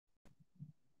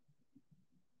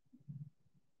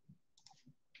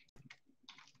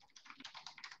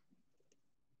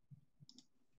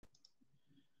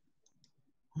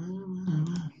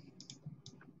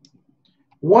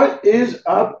What is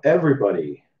up,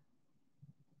 everybody?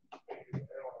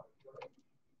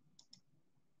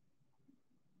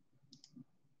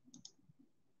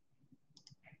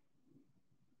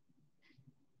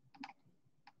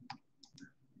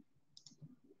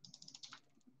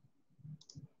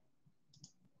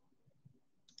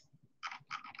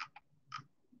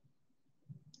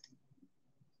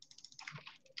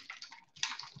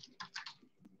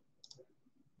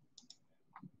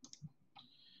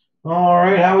 All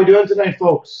right, how are we doing tonight,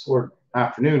 folks? Or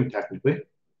afternoon, technically.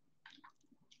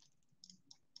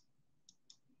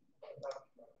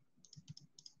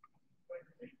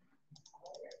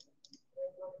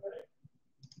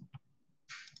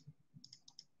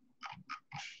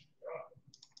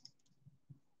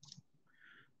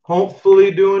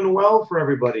 Hopefully doing well for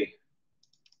everybody.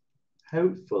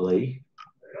 Hopefully.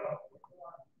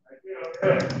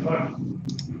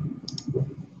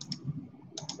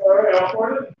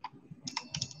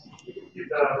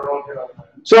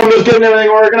 So I'm just getting everything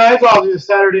organized. Obviously, the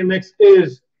Saturday mix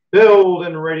is built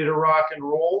and ready to rock and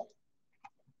roll.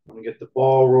 I'm going to get the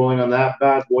ball rolling on that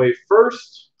bad boy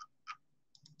first.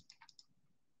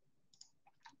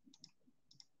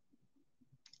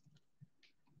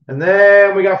 And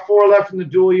then we got 4 left in the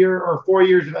dual year, or 4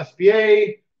 years of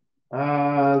SBA.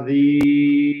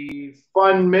 The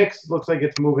fun mix looks like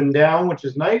it's moving down, which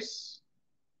is nice.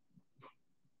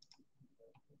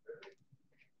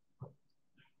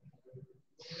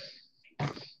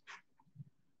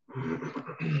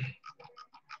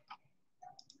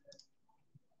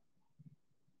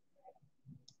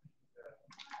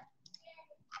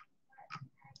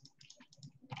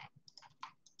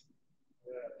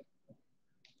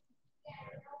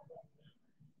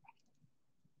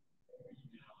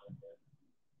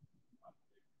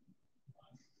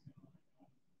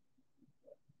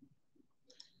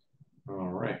 All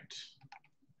right.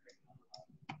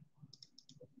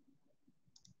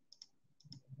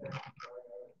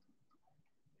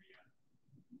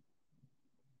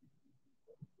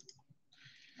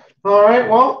 All right,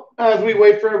 well, as we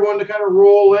wait for everyone to kind of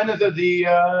roll in, is that the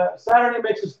Saturday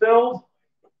mix is filled.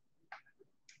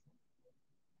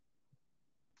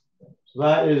 So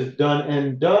that is done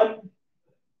and done.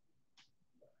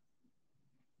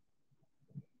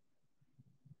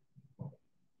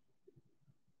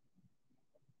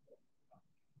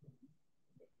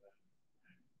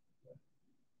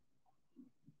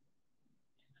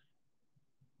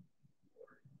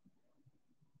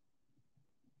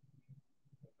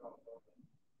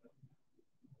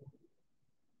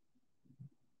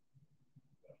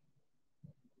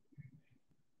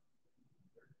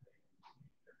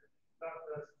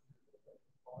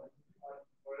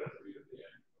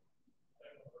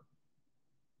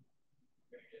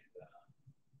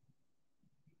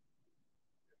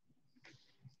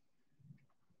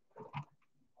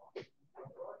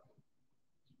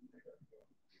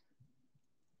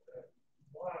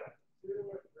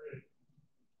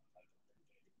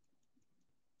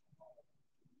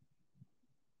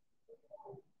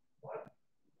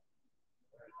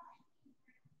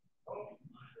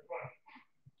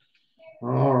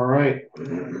 All right.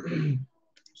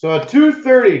 So at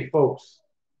 2:30, folks.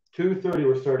 2:30,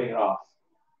 we're starting it off.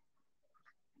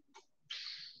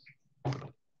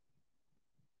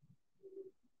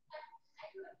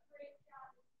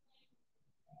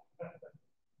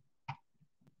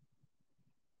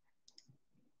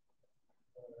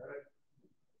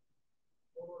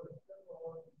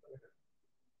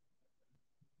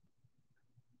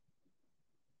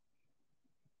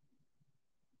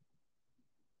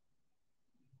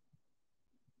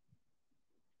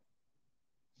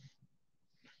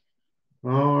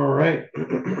 All right.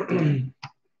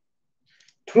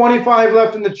 25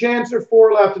 left in the Chancer,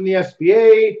 4 left in the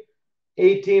SBA,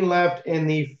 18 left in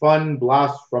the Fun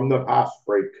Blast from the Past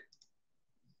break.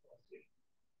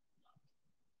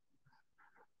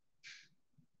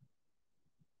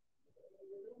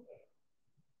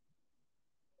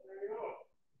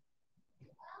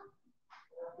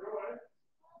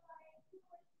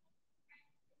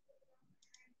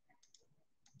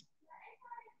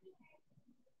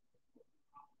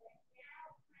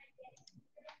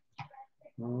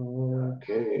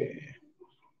 Okay.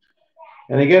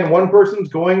 And again, one person's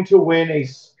going to win a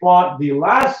spot, the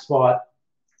last spot,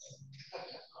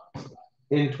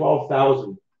 in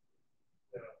 12,000.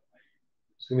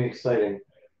 It's going to be exciting.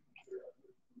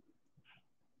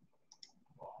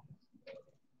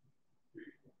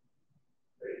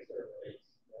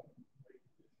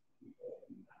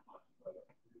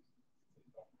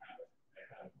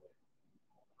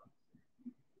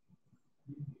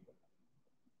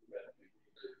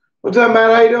 What's up, Matt?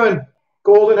 How you doing?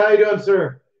 Golden, how you doing,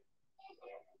 sir?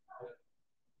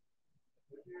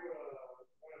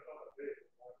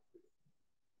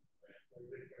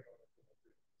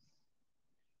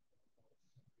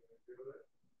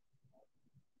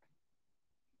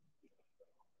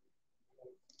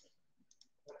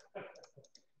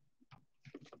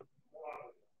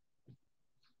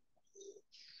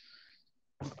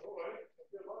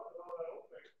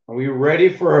 Are we ready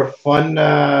for a fun,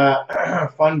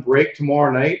 fun break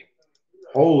tomorrow night?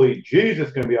 Holy jeez,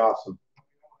 it's going to be awesome.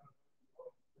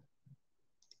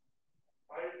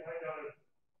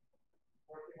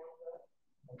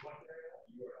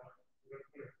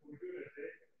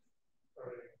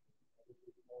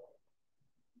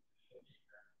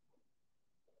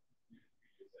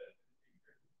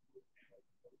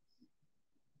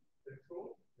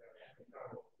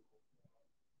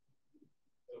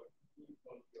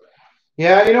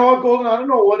 Yeah, you know what, Golden? I don't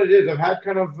know what it is. I've had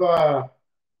kind of,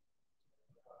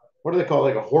 what do they call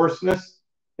it? Like a hoarseness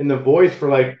in the voice for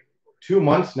like 2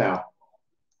 months now.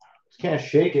 Just can't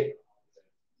shake it.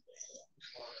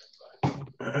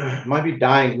 Might be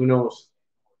dying. Who knows?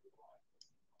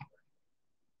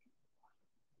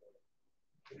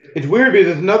 It's weird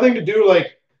because it's nothing to do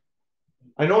like,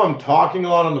 I know I'm talking a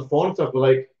lot on the phone and stuff, but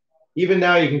like even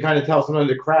now you can kind of tell sometimes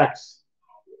it cracks.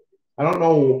 I don't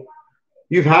know.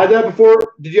 You've had that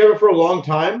before? Did you have it for a long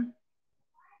time?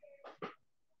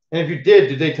 And if you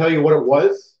did they tell you what it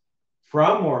was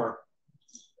from or?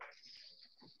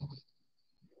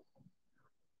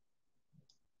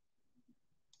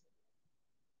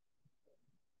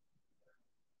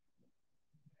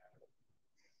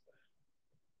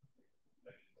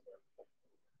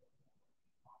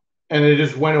 And it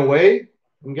just went away,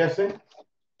 I'm guessing?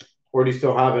 Or do you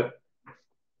still have it?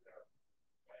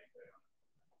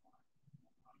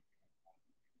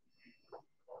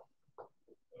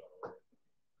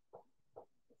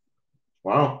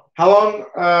 Wow. How long,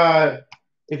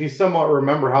 if you somewhat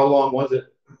remember, how long was it?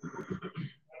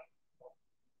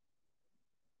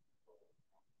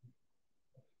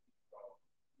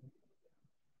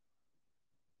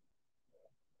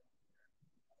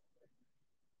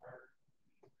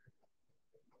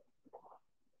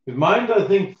 Because mine's, I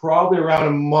think, probably around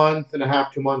a month and a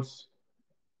half, 2 months.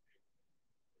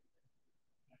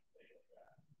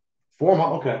 4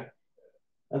 months. Okay.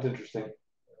 That's interesting.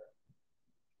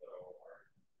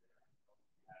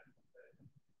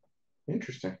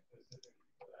 Interesting.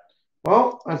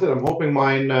 Well, I said I'm hoping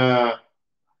mine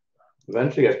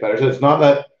eventually gets better. So it's not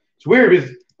that it's weird because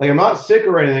like I'm not sick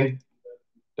or anything.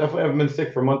 Definitely haven't been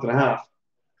sick for a month and a half.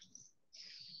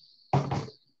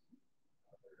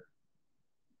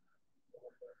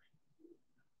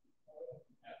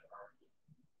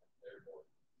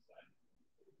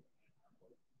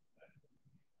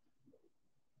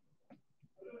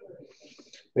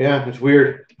 But yeah, it's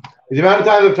weird. The amount of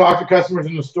times I've talked to customers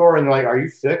in the store and they're like, "Are you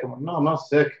sick?" I'm like, "No, I'm not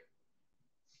sick.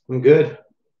 I'm good."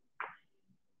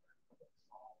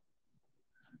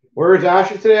 Where is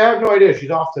Ashley today? I have no idea.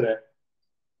 She's off today.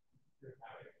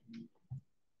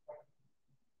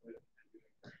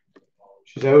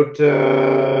 She's out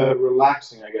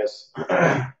relaxing, I guess.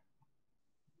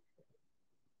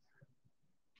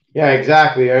 Yeah,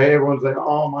 exactly. Right? Everyone's like,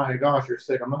 "Oh my gosh, you're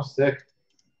sick." I'm not sick.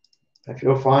 I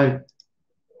feel fine.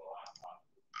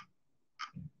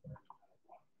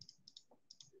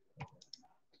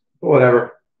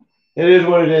 Whatever. It is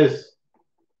what it is.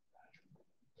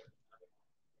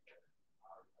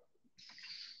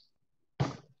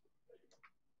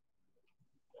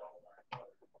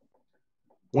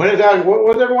 When is that?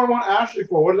 What does everyone want Ashley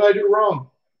for? What did I do wrong?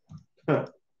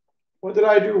 What did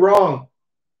I do wrong?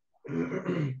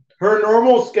 Her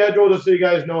normal schedule, just so you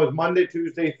guys know, is Monday,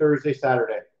 Tuesday, Thursday,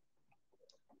 Saturday.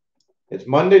 It's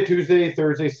Monday, Tuesday,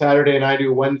 Thursday, Saturday, and I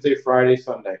do Wednesday, Friday,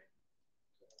 Sunday.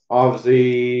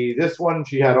 Obviously, this one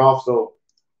she had off, so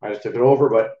I just took it over,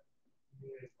 but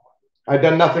I've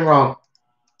done nothing wrong.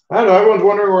 I don't know. Everyone's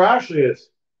wondering where Ashley is.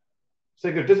 It's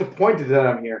like they're disappointed that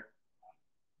I'm here.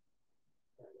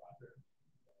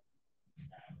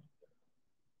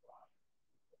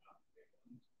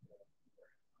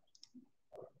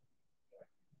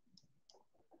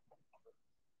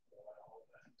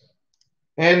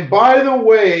 And by the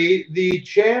way, the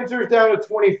Chancer's down to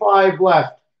 25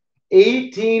 left.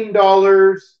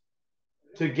 $18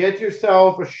 to get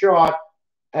yourself a shot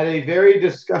at a very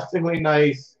disgustingly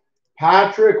nice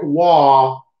Patrick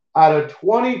Waugh out of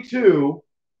 22.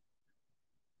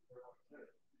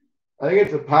 I think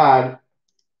it's a pad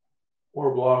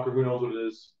or a blocker. Who knows what it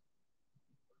is.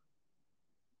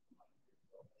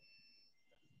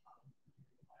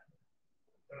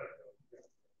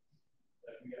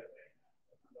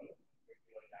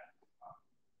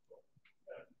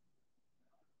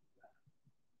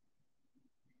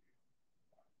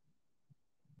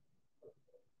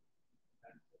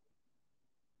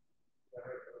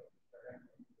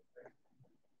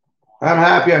 I'm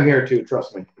happy I'm here too,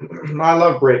 trust me. I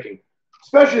love breaking,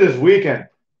 especially this weekend.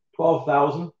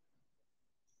 12,000.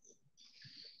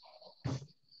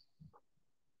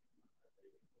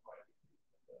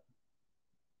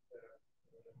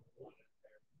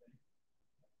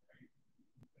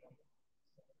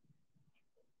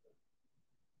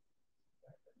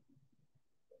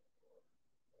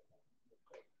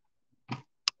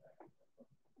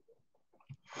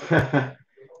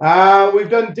 We've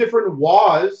done different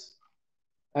WAs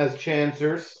as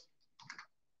chancers.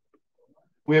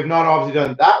 We have not obviously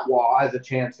done that WA as a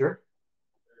chancer.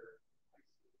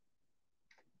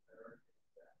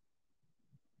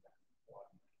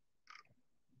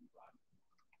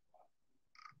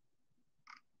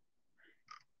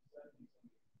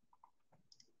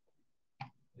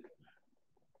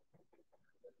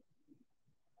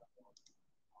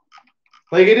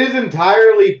 Like, it is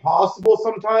entirely possible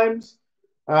sometimes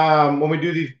when we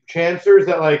do these chancers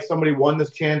that, like, somebody won this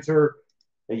chancer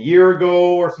a year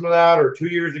ago or something like that, or 2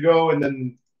 years ago, and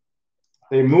then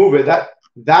they move it.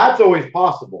 That's always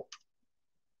possible.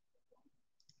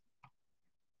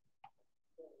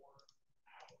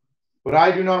 But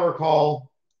I do not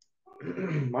recall.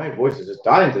 My voice is just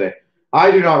dying today.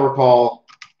 I do not recall.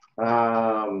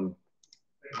 I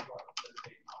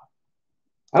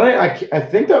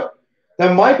think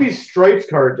that might be Stripes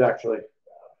cards, actually.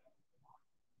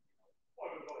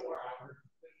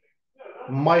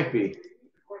 Might be.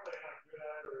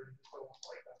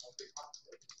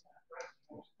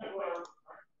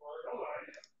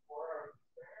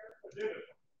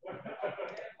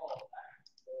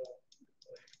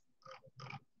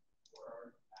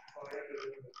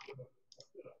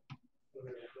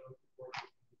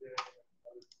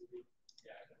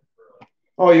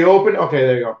 Oh, you open? Okay,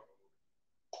 there you go.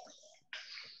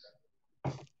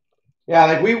 Yeah,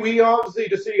 like we obviously,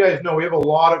 just so you guys know, we have a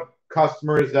lot of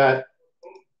customers that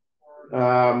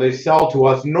they sell to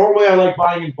us. Normally, I like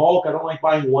buying in bulk. I don't like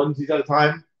buying onesies at a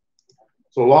time.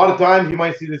 So a lot of times you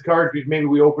might see this card because maybe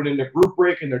we open in a group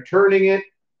break and they're turning it,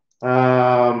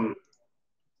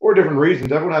 or different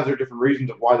reasons. Everyone has their different reasons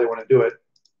of why they want to do it.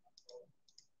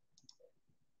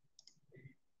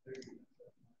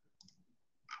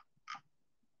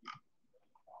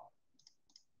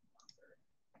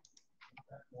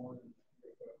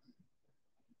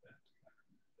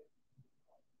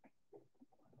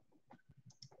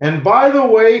 And by the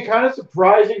way, kind of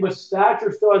surprising, but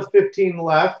Stature still has 15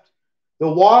 left. The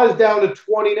WA is down to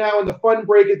 20 now, and the fun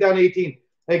break is down to 18.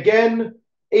 Again,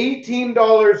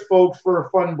 $18, folks, for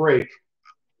a fun break.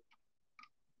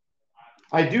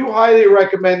 I do highly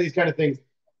recommend these kind of things.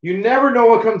 You never know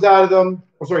what comes out of them.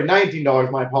 Oh, sorry,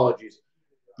 $19. My apologies.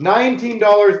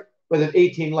 $19 with an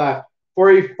 18 left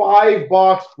for a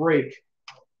 5-box break.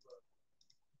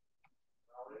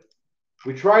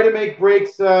 We try to make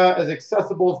breaks as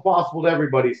accessible as possible to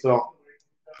everybody. So.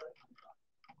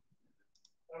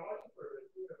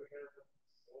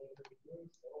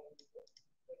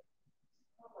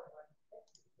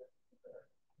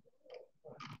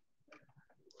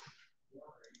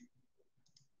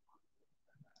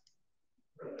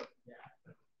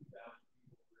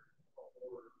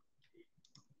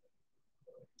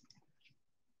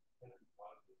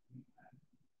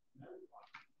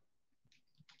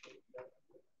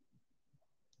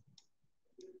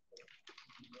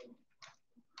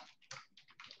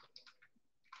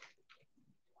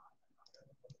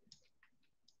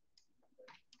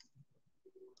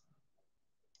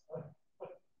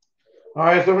 All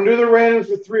right, so we're going to do the randoms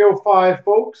for 305,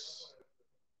 folks.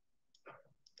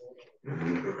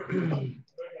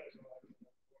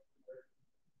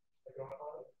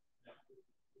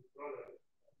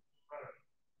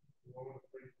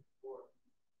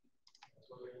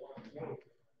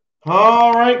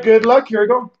 All right, good luck. Here we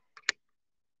go.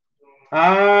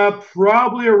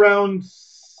 Probably around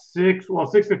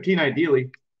 6:15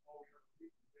 ideally.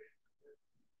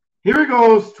 Here it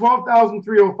goes,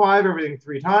 12,305, everything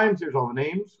 3 times. Here's all the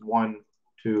names. 1,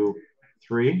 2,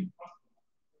 3.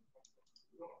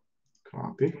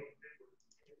 Copy.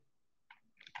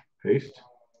 Paste.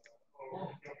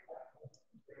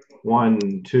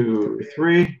 1, 2,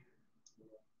 3.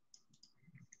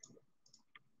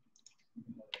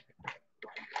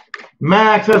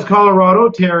 Max has Colorado,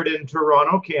 Terradin,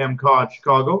 Toronto, Cam Cod,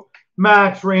 Chicago,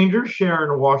 Max Rangers,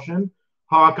 Sharon, Washington,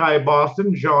 Hawkeye,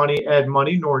 Boston, Johnny, Ed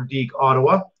Money, Nordique,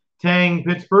 Ottawa, Tang,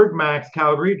 Pittsburgh, Max,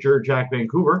 Calgary, Jerjack,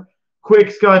 Vancouver,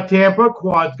 Quick's got Tampa,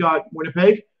 Quad's got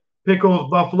Winnipeg,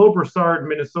 Pickles, Buffalo, Broussard,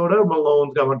 Minnesota,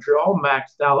 Malone's got Montreal,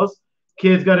 Max, Dallas,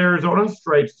 Kid's got Arizona,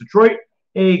 Stripes, Detroit,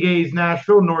 A-Gaze,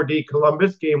 Nashville, Nordique,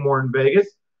 Columbus, Game Worn, Vegas,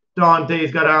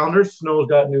 Dante's got Islanders, Snow's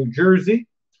got New Jersey,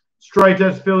 Strite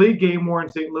has Philly. Game Warren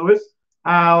St. Louis.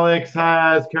 Alex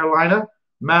has Carolina.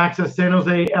 Max has San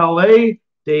Jose, LA.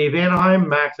 Dave Anaheim.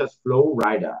 Max has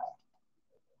Florida.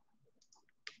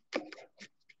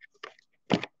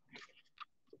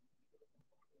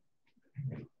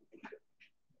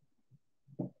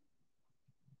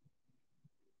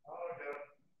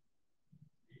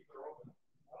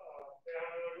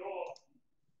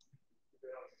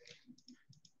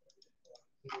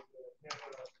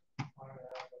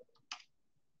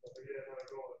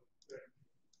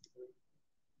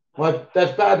 What?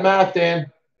 That's bad math,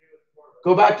 Dan.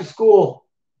 Go back to school.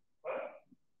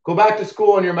 Go back to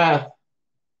school on your math.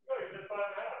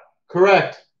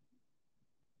 Correct.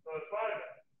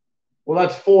 Well,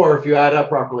 that's 4 if you add up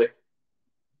properly.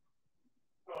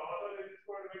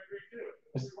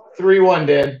 It's 3-1,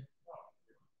 Dan.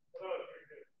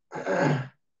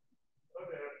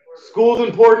 School's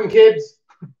important, kids.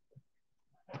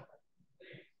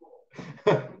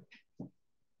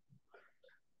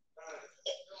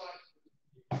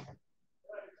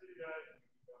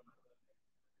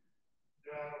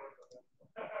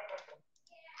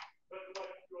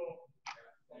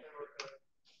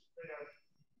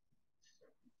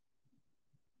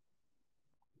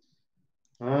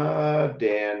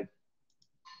 Dan.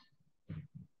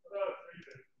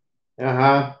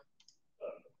 Uh-huh.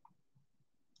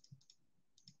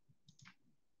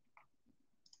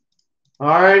 All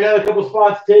right, another couple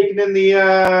spots taken in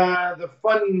the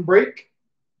fun break.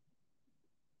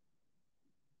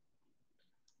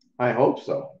 I hope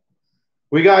so.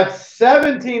 We got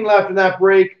 17 left in that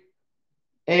break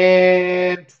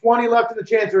and 20 left in the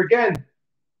chancer again.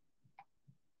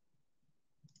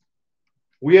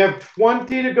 We have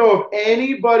 20 to go. If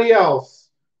anybody else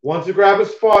wants to grab a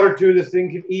spot or two, this thing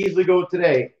can easily go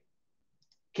today.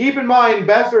 Keep in mind,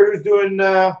 Besser, who's doing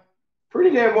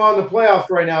pretty damn well in the playoffs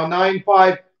right now,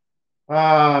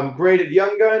 9.5 graded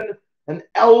Young Gun. And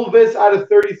Elvis out of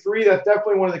 33. That's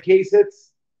definitely one of the case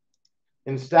hits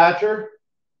in stature.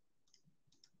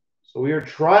 So we are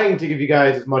trying to give you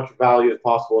guys as much value as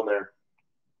possible in there.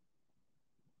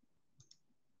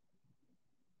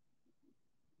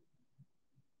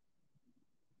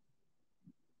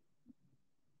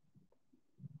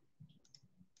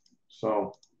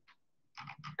 So,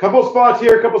 a couple spots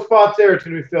here, a couple spots there. It's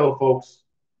going to be filled, folks.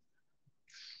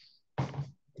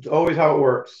 It's always how it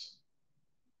works.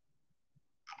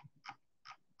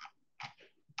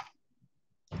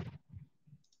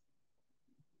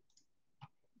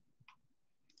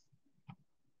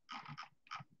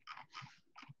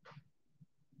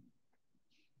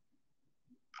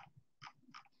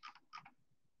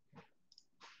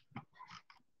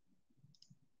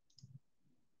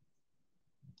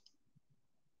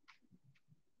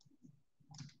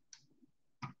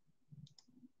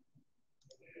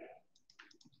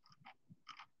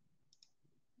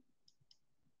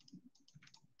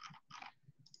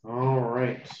 All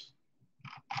right.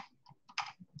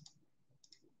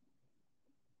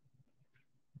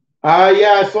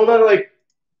 Yeah, I sold out at like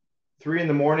 3 in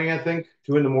the morning, I think.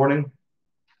 2 in the morning.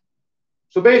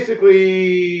 So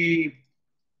basically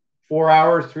 4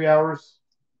 hours, 3 hours.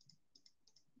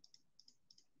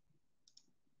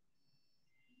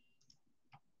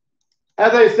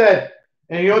 As I said,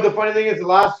 and you know what the funny thing is? The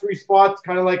last 3 spots,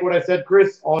 kind of like what I said,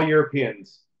 Chris, all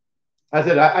Europeans. I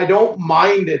said, I don't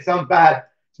mind it. It sounds bad.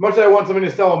 As much as I want something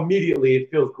to sell immediately, it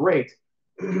feels great.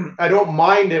 I don't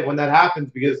mind it when that happens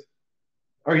because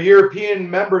our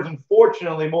European members,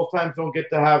 unfortunately, most times don't get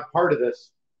to have part of this.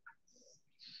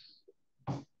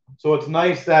 So it's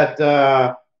nice that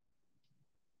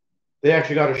they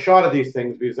actually got a shot at these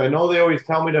things because I know they always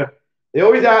tell me to, they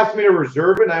always ask me to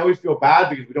reserve it, and I always feel bad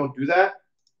because we don't do that.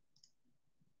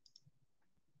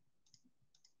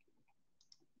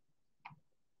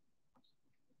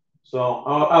 So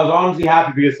I was honestly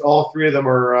happy because all 3 of them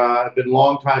are have been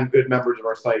longtime good members of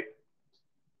our site.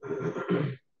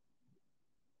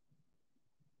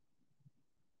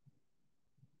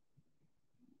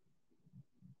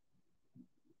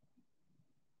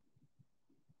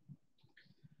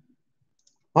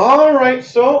 All right,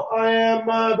 so I am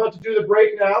about to do the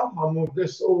break now. I'll move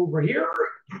this over here.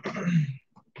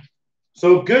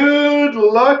 So good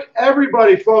luck,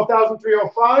 everybody.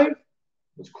 12,305.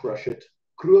 Let's crush it.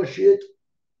 Crush it.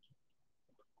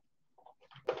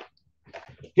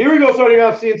 Here we go, starting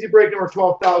off CNC break number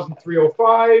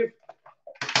 12,305.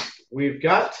 We've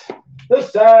got the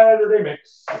Saturday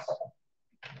mix.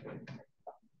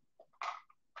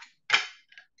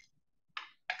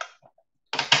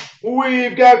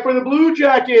 We've got for the Blue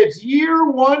Jackets,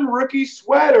 year 1 rookie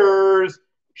sweaters,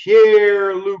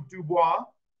 Pierre-Luc Dubois.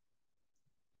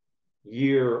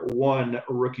 Year 1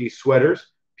 rookie sweaters,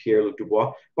 Pierre-Luc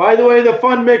Dubois. By the way, the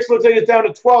fun mix looks like it's down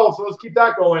to 12, so let's keep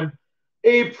that going.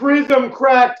 A Prism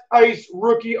Cracked Ice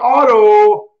rookie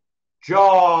auto,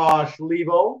 Josh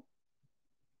Levo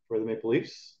for the Maple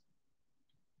Leafs.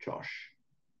 Josh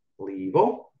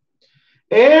Levo.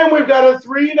 And we've got a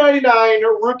 $3.99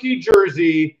 rookie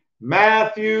jersey,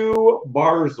 Matthew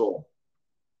Barzal.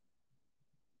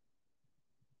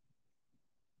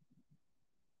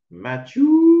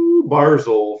 Matthew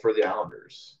Barzal for the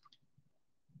Islanders.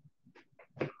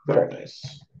 Very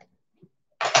nice.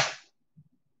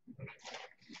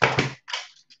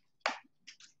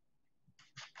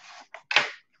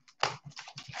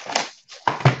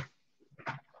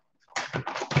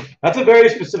 That's a very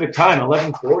specific time,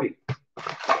 11:40.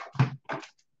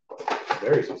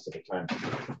 Very specific time.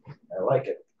 I like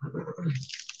it.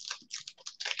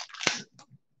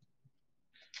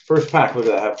 First pack, look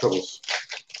at that, I have troubles.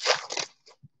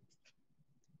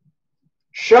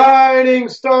 Shining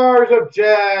Stars of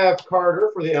Jeff Carter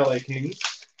for the LA Kings.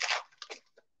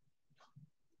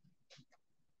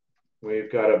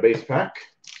 We've got a base pack.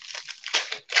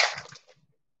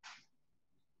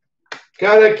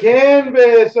 Got a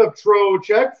canvas of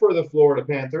Trocheck for the Florida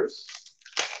Panthers.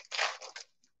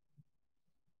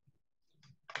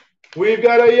 We've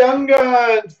got a Young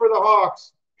Guns for the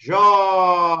Hawks,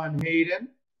 John Hayden.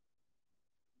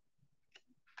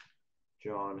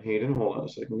 John Hayden, hold on a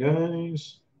second,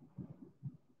 guys.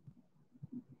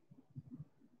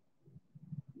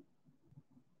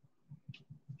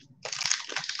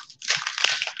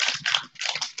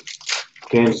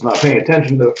 Game's not paying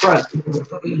attention to the front.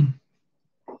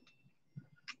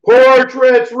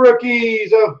 Portraits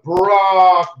rookies of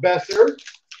Brock Besser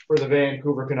for the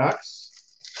Vancouver Canucks.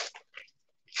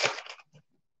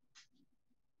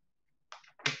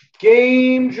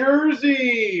 Game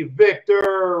jersey,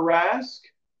 Victor Rask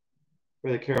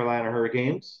for the Carolina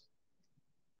Hurricanes.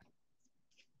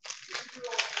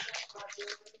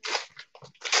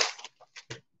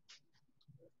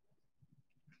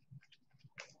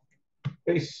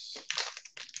 Base.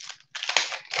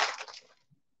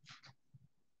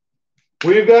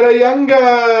 We've got a Young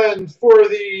Guns for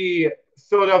the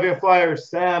Philadelphia Flyers,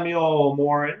 Samuel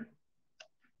Morin.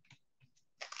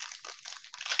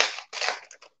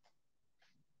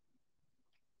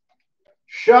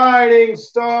 Shining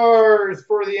Stars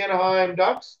for the Anaheim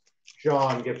Ducks,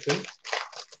 John Gibson.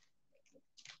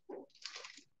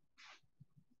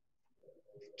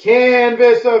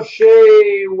 Canvas of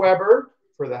Shea Weber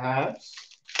for the Habs.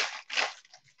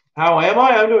 How am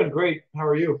I? I'm doing great. How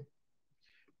are you?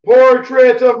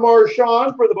 Portrait of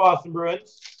Marchand for the Boston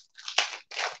Bruins.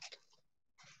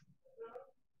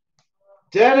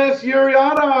 Dennis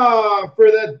Uriana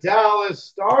for the Dallas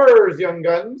Stars, Young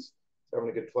Guns. Having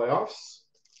a good playoffs.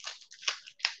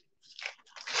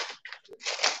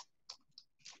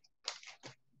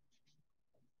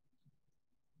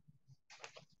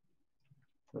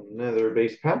 Another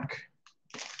base pack.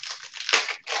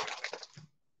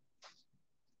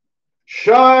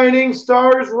 Shining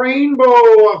Stars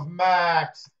Rainbow of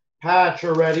Max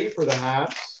Pacioretty for the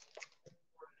Habs.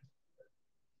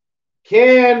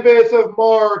 Canvas of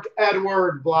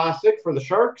Marc-Edouard Vlasic for the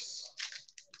Sharks.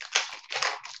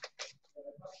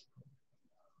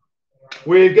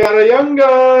 We've got a Young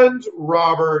Guns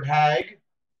Robert Hagg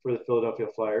for the Philadelphia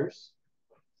Flyers.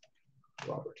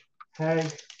 Robert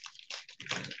Hagg.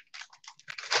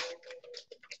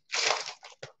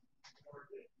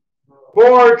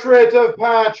 Portrait of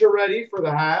Pacioretty for the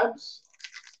Habs.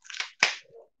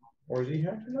 Or is he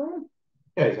happy now?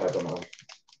 Yeah, he's happy now.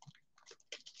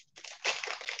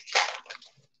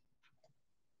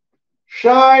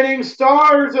 Shining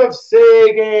Stars of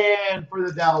Sagan for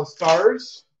the Dallas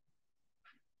Stars.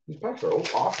 These packs are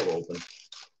awful open. I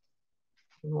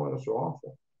don't know why they're so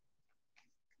awful.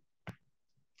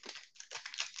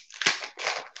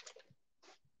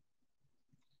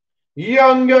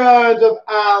 Young Guns of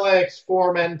Alex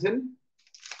Formenton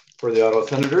for the Ottawa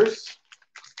Senators.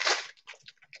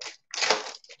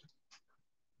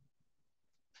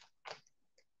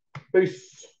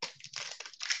 Base.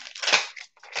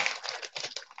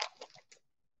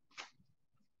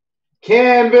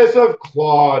 Canvas of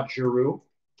Claude Giroux.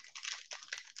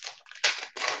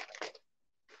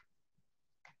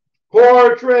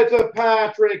 Portrait of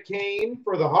Patrick Kane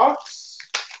for the Hawks.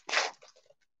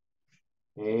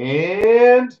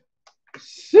 And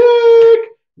sick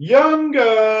Young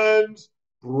Guns,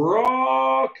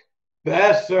 Brock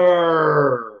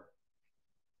Besser.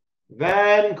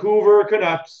 Vancouver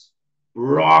Canucks,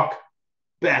 Brock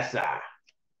Besser.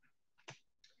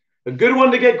 A good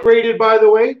one to get graded, by the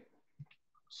way.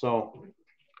 So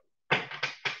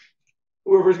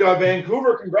Whoever's got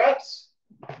Vancouver, congrats.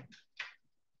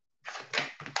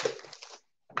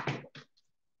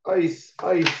 Ice,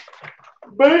 ice,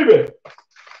 baby.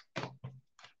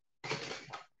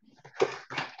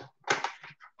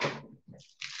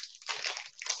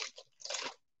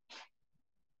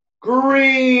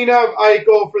 Green of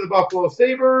Eichel for the Buffalo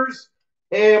Sabres.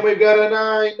 And we've got a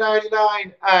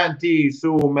 $9.99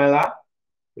 Antti-Suomela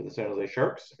for the San Jose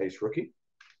Sharks. Ice rookie.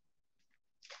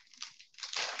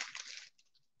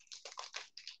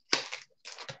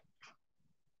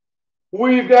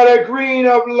 We've got a green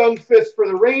of Lundqvist for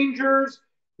the Rangers.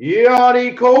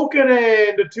 Yanni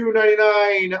Kokkonen, the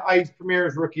 $2.99 Ice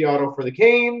Premier's rookie auto for the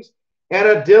Canes. And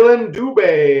a Dylan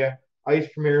Dubé Ice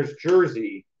Premier's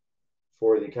jersey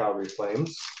for the Calgary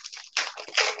Flames.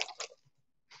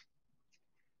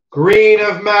 Green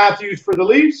of Matthews for the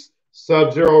Leafs.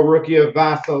 Sub-Zero rookie of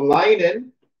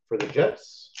Vasalainen for the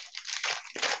Jets.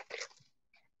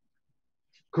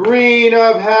 Green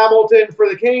of Hamilton for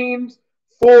the Canes.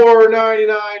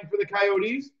 $4.99 for the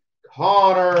Coyotes.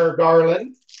 Connor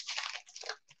Garland.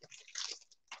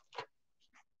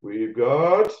 We've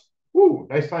got,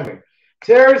 nice timing.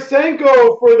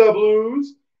 Tarasenko for the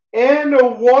Blues. And a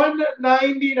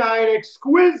 $1.99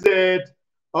 exquisite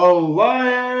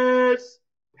Elias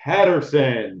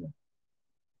Pettersson.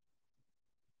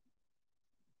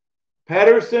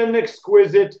 Pettersson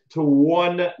exquisite to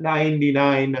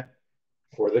 $1.99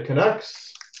 for the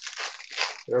Canucks.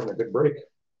 They're having a good break.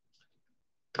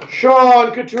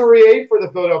 Sean Couturier for the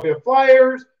Philadelphia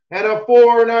Flyers. And a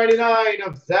 $4.99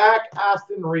 of Zach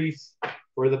Aston Reese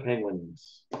for the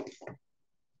Penguins.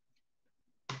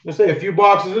 Let's say a few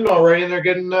boxes in already, and they're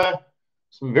getting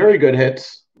some very good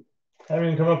hits. Haven't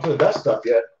even come up to the best stuff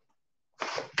yet.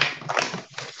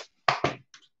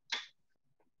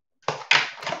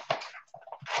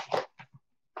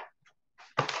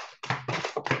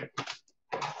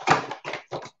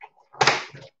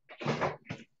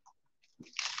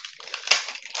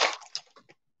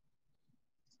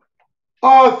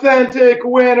 Authentic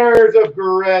winners of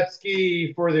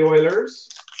Gretzky for the Oilers.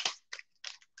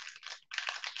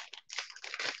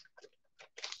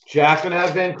 Jacqueline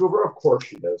has Vancouver. Of course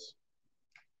she does.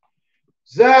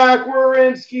 Zach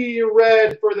Werenski,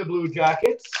 red for the Blue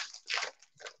Jackets.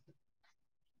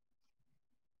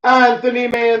 Anthony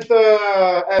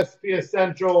Mantha, SP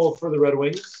Essentials for the Red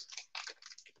Wings.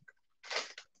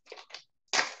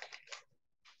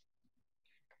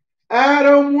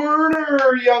 Adam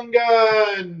Werner, Young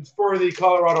Guns for the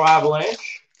Colorado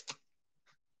Avalanche.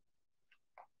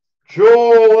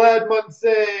 Joel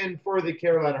Edmondson for the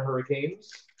Carolina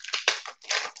Hurricanes.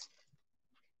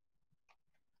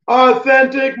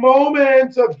 Authentic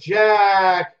Moments of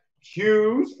Jack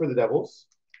Hughes for the Devils.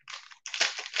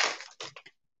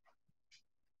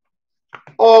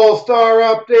 All-Star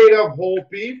Update of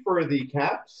Holtby for the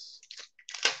Caps.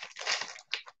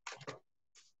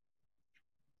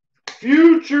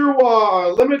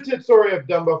 Limited story of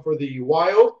Dumba for the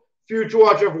Wild. Future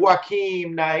Watch of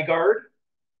Joakim Nygard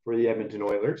for the Edmonton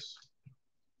Oilers.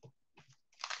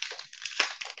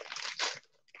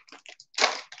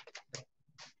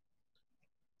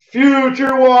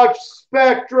 Future Watch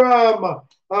Spectrum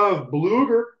of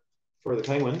Bluger for the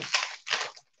Penguins.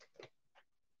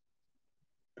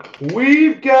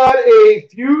 We've got a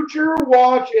Future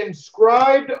Watch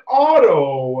inscribed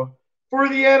auto for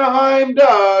the Anaheim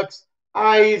Ducks.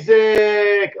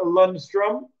 Isaac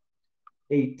Lundstrom,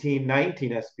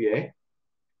 1819 SBA.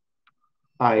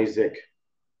 Isaac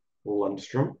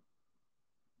Lundstrom.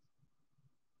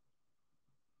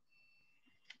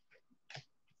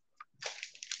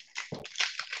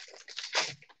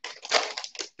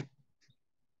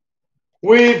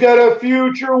 We've got a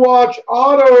Future Watch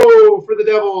auto for the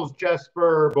Devils,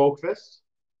 Jesper Boqvist.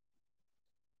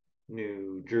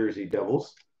 New Jersey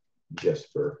Devils,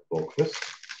 Jesper Boqvist.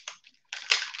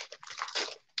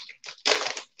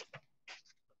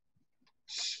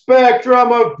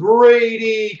 Spectrum of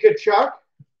Brady Tkachuk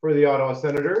for the Ottawa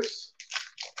Senators.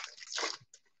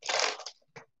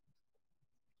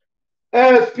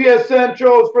 SP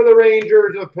Essentials for the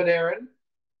Rangers of Panarin.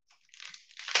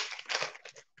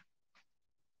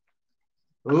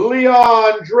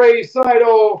 Leon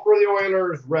Draisaitl for the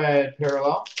Oilers, red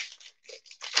parallel.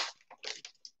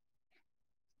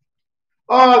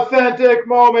 Authentic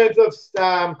Moments of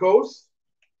Stamkos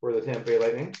for the Tampa Bay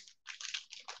Lightning.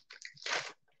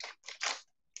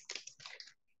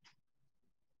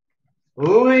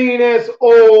 Linus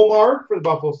Ullmark for the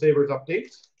Buffalo Sabres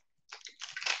update.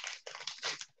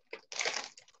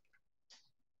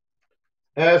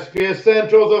 SP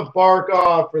Essentials of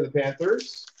Barkov for the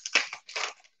Panthers.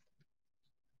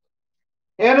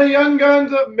 And a Young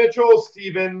Guns of Mitchell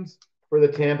Stevens for the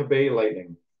Tampa Bay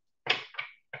Lightning.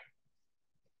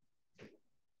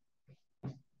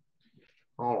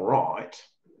 All right.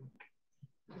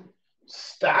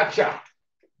 Stacha.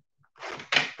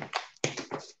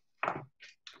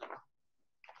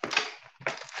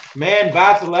 Man,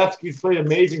 Vasilevsky's played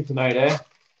amazing tonight, eh?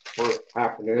 Or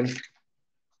afternoon,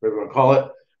 whatever you want to call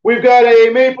it. We've got a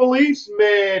Maple Leafs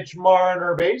Mitch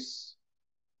Marner base.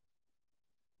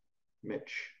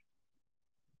 Mitch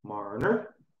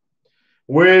Marner.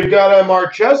 We've got a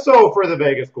Marchesso for the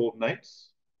Vegas Golden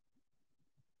Knights.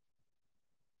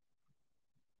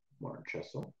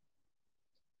 Marchesso.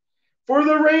 For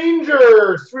the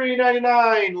Rangers,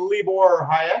 $3.99, Libor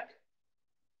Hayek.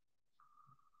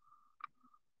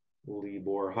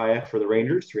 Libor Hayek for the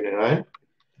Rangers, $3.99.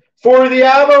 For the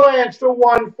Avalanche, to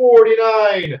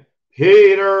 $1.49,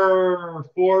 Peter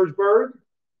Forsberg.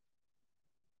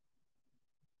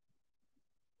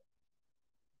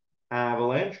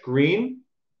 Avalanche, green.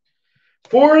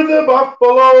 For the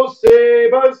Buffalo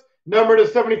Sabres, number to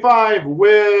 75,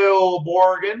 Will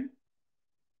Borgen.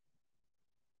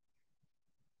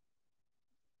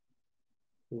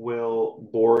 Will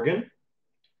Borgen.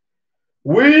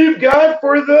 We've got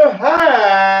for the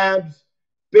Habs,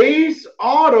 base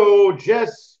auto,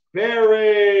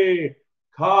 Jesperi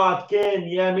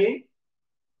Kotkaniemi.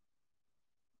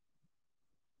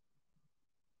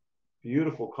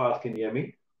 Beautiful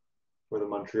Kotkaniemi for the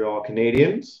Montreal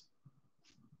Canadiens.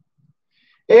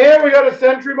 And we got a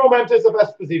Century Momentous of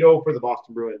Esposito for the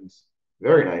Boston Bruins.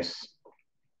 Very nice.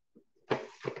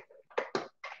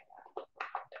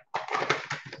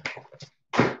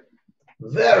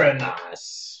 Very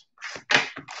nice.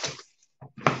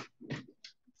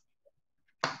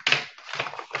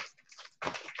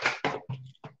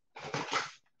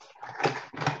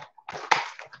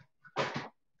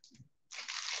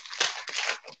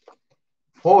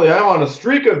 Holy, I'm on a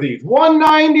streak of these.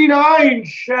 $1.99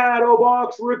 Shadow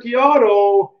Box Rookie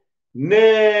Auto,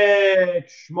 Nick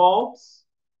Schmaltz.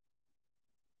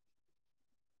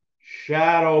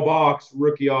 Shadow Box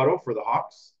Rookie Auto for the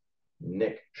Hawks,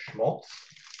 Nick Schmaltz.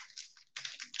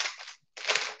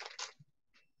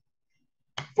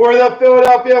 For the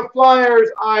Philadelphia Flyers,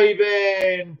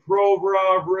 Ivan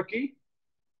Provorov rookie.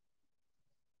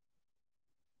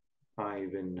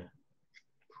 Ivan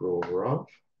Provorov.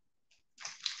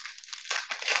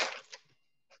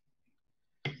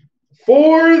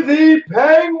 For the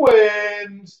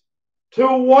Penguins, to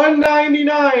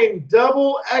 $1.99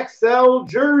 double XL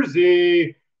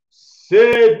jersey,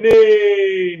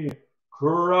 Sidney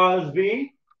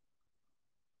Crosby.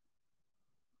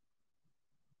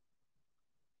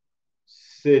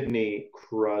 Sidney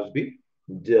Crosby,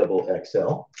 double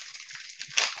XL.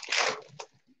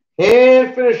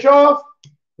 And finish off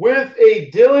with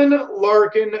a Dylan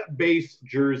Larkin base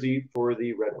jersey for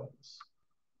the Red Wings.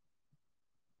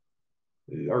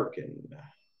 Larkin.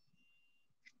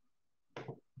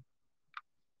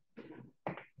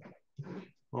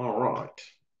 All right.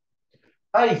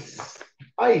 Ice.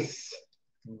 Ice.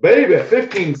 Baby,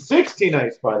 15-16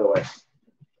 ice, by the way.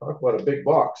 Talk about a big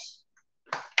box.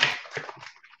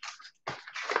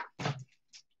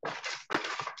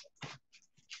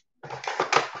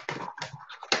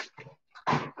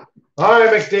 All right,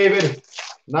 McDavid.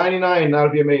 99. That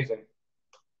would be amazing.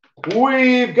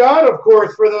 We've got, of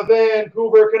course, for the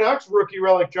Vancouver Canucks, rookie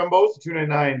relic jumbos,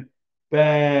 $2.99,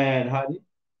 Ben Hutton.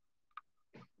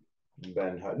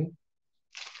 Ben Hutton.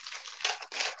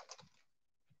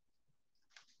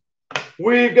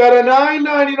 We've got a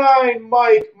 $9.99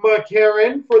 Mike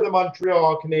McCarron for the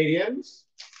Montreal Canadiens.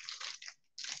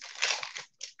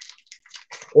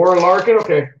 Or Larkin.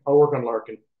 Okay, I'll work on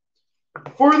Larkin.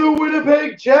 For the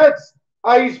Winnipeg Jets,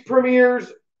 Ice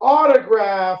Premier's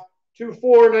autograph to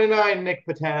 $4.99, Nick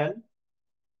Patan.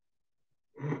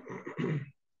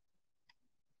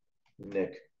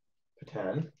 Nick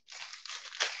Patan.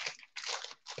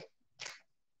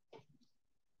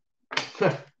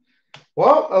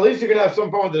 Well, at least you can have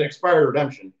some fun with an expired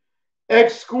redemption.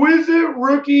 Exquisite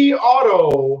rookie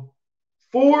auto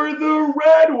for the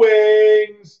Red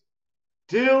Wings,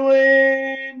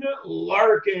 Dylan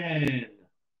Larkin.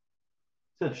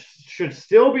 That should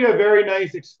still be a very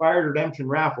nice expired redemption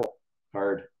raffle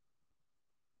card.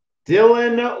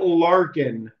 Dylan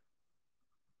Larkin,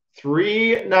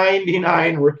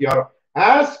 $3.99 rookie auto.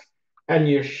 Ask and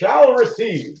you shall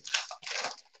receive.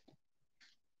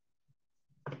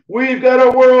 We've got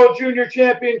a World Junior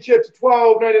Championships,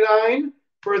 $12.99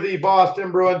 for the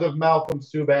Boston Bruins of Malcolm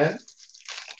Subban.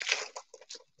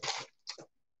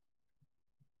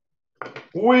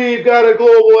 We've got a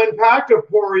Global Impact of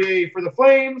Poirier for the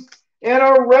Flames And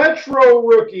a retro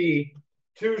rookie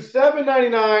to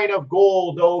 $7.99 of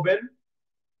Gold Oben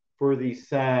for the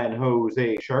San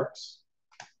Jose Sharks.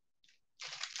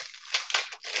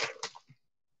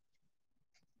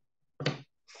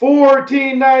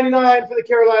 $14.99 for the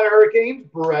Carolina Hurricanes,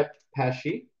 Brett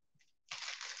Pesce.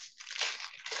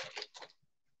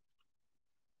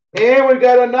 And we've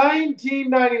got a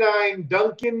 $19.99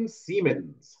 Duncan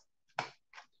Siemens.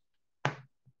 The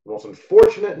most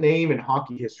unfortunate name in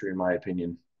hockey history, in my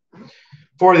opinion,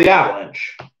 for the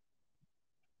Avalanche.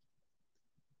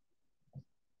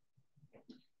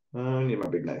 I need my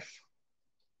big knife.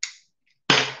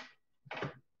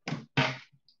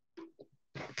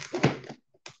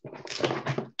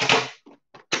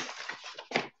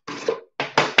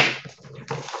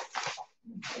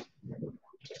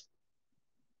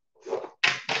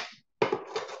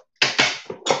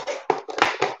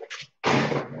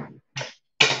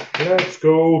 Let's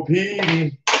go,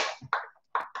 Petey.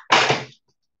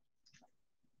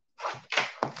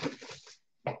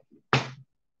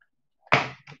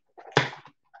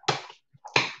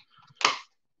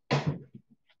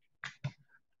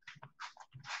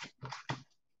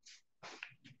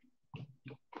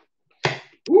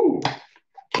 Ooh,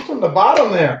 what's on the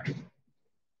bottom there?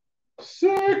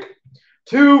 Sick.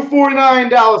 $2.49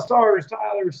 Dallas Stars,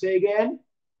 Tyler Seguin.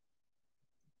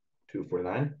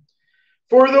 $2.49.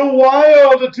 For the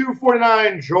Wild, the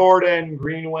 $2.49 Jordan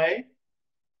Greenway.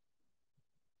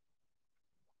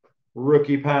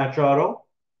 Rookie patch auto,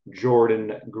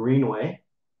 Jordan Greenway.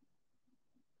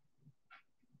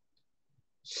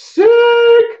 Sick!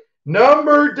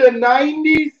 Number to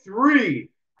 93.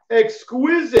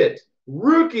 Exquisite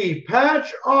rookie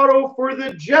patch auto for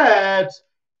the Jets,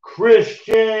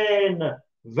 Christian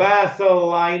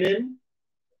Vassalainen.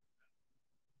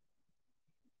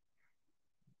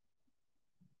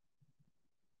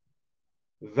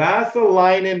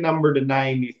 Vassalainen, number to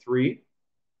 93.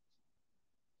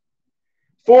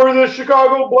 For the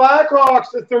Chicago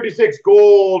Blackhawks, the 36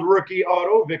 gold rookie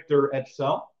auto, Victor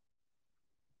Ejdsell.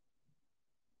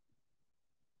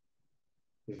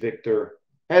 Victor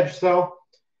Ejdsell.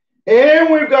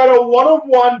 And we've got a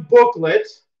 1-of-1 booklet,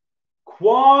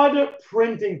 quad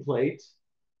printing plate.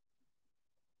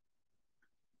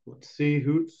 Let's see,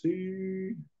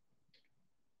 Hootsie.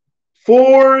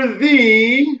 For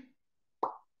the,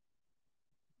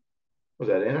 was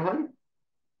that Anaheim?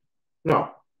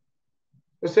 No.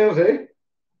 It's San Jose.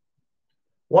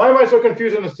 Why am I so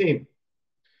confused on this team?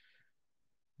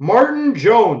 Martin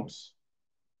Jones.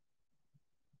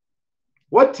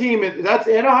 What team is that's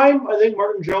Anaheim? I think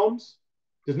Martin Jones.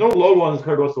 There's no logo on this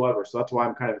card whatsoever, so that's why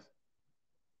I'm kind of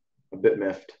a bit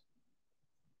miffed.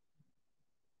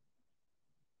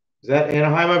 Is that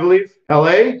Anaheim, I believe?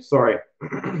 LA? Sorry.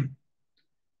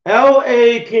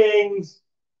 LA Kings,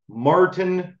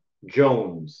 Martin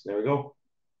Jones. There we go.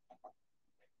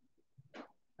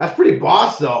 That's pretty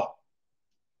boss, though.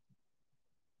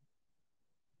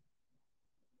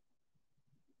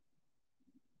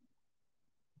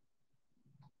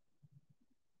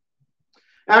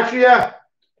 Actually, yeah.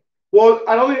 Well,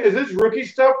 I don't think, is this rookie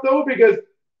stuff, though? Because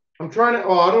I'm trying to,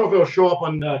 I don't know if it'll show up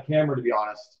on camera, to be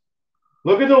honest.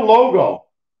 Look at the logo.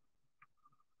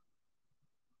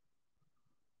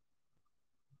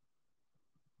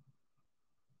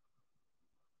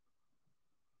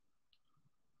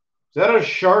 Is that a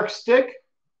shark stick?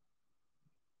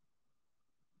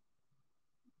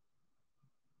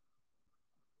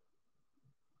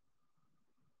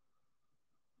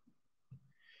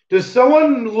 Does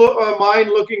someone mind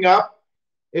looking up?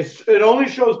 It only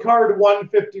shows card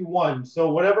 151.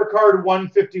 So whatever card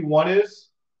 151 is,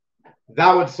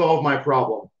 that would solve my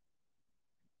problem.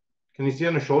 Can you see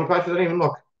on the shoulder patch? I didn't even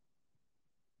look.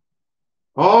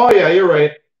 Oh, yeah, you're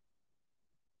right.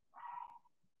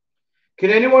 Can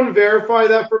anyone verify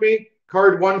that for me?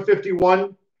 Card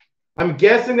 151. I'm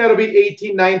guessing that'll be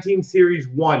 1819 Series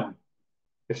 1.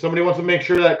 If somebody wants to make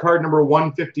sure that card number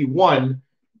 151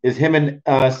 is him in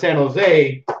San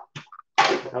Jose,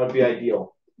 that would be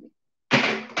ideal.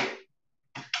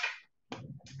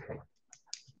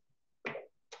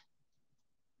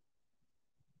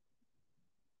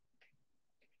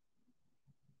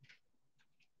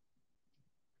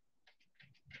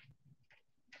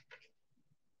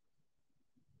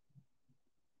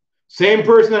 Same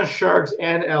person as Sharks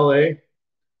and LA.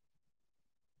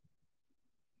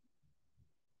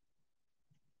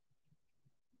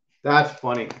 That's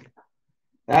funny.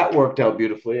 That worked out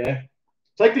beautifully, eh?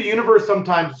 It's like the universe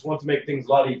sometimes just wants to make things a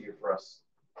lot easier for us.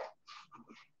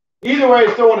 Either way,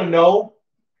 I still want to know.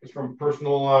 Just from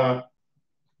personal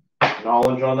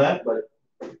knowledge on that, but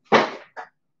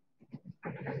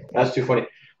that's too funny.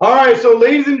 All right, so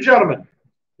ladies and gentlemen,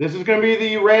 this is going to be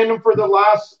the random for the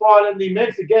last spot in the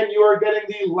mix. Again, you are getting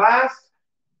the last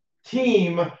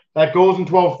team that goes in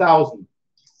 12,000.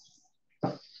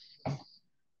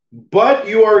 But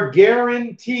you are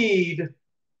guaranteed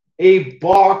a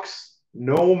box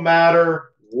no matter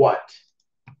what.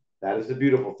 That is the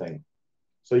beautiful thing.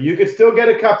 So you can still get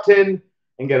a cup tin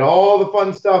and get all the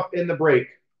fun stuff in the break.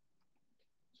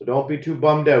 So don't be too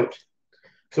bummed out.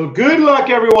 So good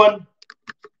luck, everyone.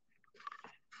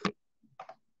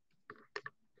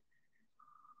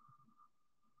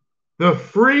 The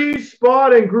free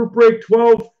spot in group break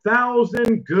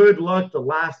 12,000. Good luck. The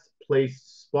last place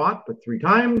spot, but 3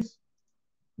 times.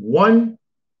 1,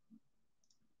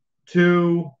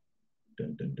 2.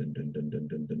 Dun, dun, dun, dun, dun, dun,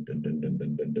 dun, dun, dun, dun,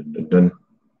 dun, dun, dun, dun, dun.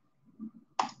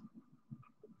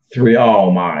 3. Oh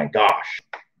my gosh.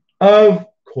 Of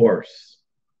course.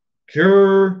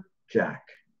 Jack.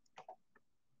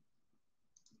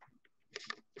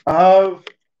 Of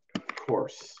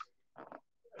course.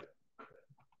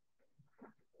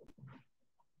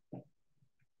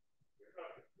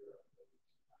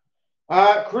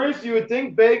 Chris, you would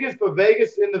think Vegas, but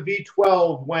Vegas in the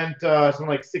V12 went something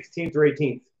like 16th or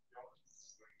 18th.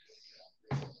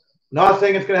 Not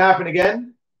saying it's going to happen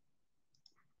again.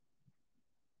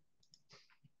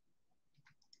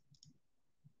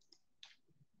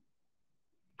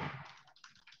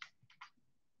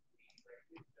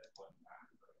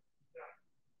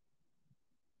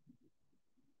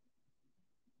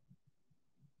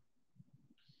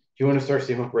 Do you want to start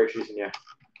seeing what break season? Yeah.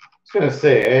 I was going to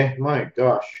say, eh? My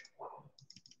gosh.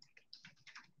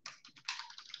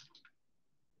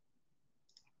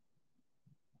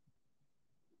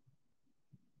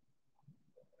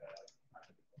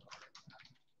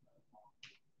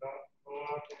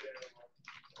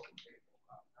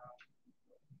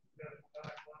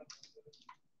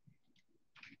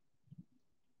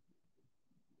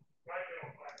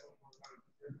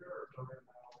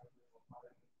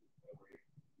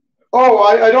 Oh,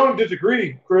 I don't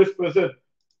disagree, Chris, but I said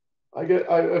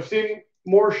I've seen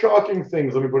more shocking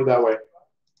things, let me put it that way.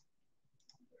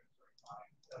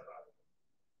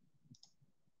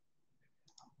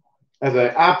 As I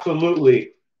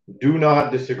absolutely do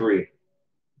not disagree.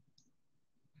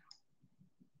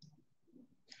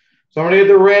 So I'm going to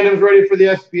get the randoms ready for the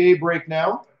SBA break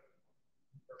now.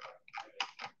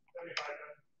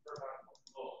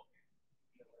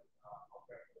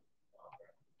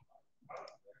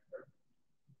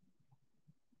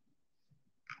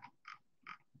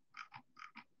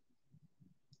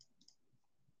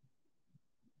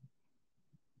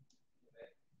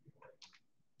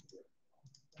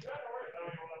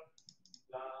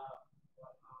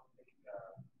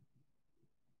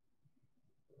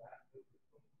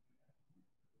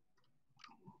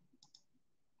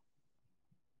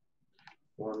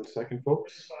 One second,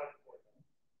 folks.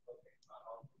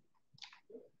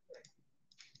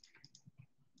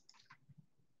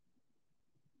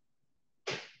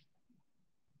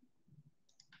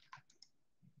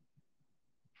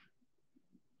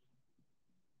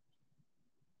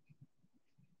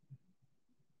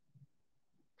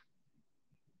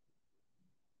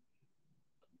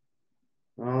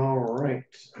 All right.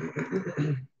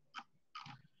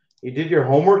 You did your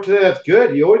homework today? That's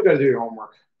good. You always got to do your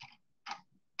homework.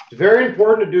 It's very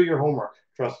important to do your homework.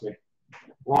 Trust me.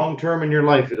 Long term in your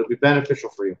life, it'll be beneficial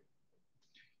for you.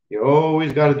 You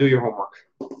always got to do your homework.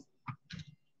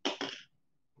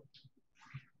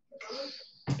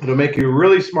 It'll make you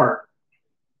really smart.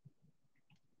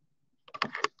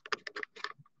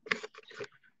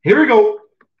 Here we go.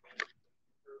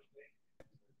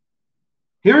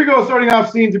 Here we go. Starting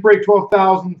off CNC Break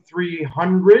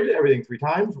 12,300. Everything 3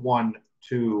 times. 1,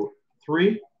 2,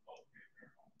 3.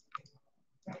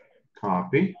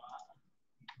 Copy.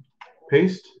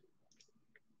 Paste.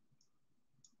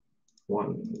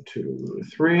 1, 2,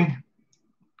 3.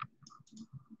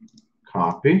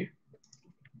 Copy.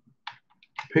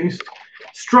 Paste.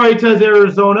 Strite has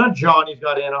Arizona. Johnny's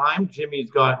got Anaheim. Jimmy's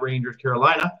got Rangers,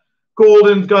 Carolina.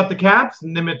 Golden's got the Caps.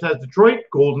 Nimitz has Detroit.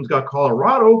 Golden's got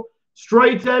Colorado.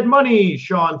 Strite's had Money.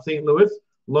 Sean, St. Louis.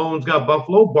 Lone's got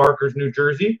Buffalo. Barker's New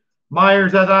Jersey.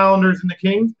 Myers has Islanders and the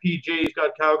Kings. PJ's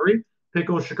got Calgary.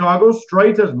 Pickles, Chicago.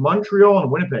 Strite's has Montreal and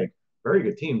Winnipeg. Very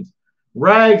good teams.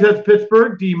 Rags has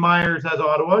Pittsburgh. D. Myers has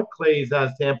Ottawa. Clays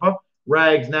has Tampa.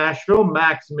 Rags, Nashville.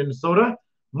 Max, Minnesota.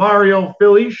 Mario,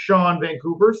 Philly. Sean,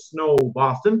 Vancouver. Snow,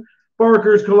 Boston.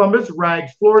 Barker's, Columbus.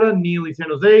 Rags, Florida. Neely, San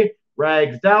Jose.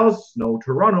 Rags, Dallas. Snow,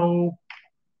 Toronto.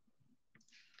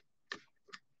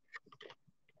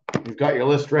 You've got your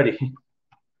list ready.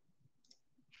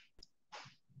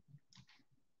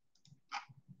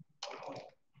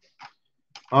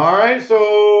 All right,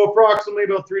 so approximately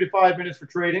about 3 to 5 minutes for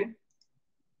trading.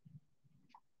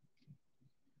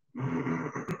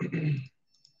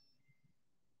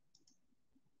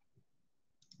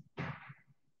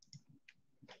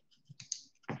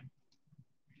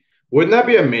 Wouldn't that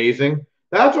be amazing?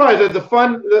 That's why I said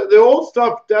the old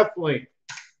stuff definitely.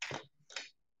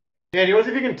 Dan, you want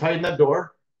to see if you can tighten that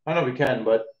door? I don't know if you can,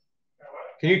 but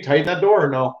can you tighten that door or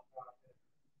no?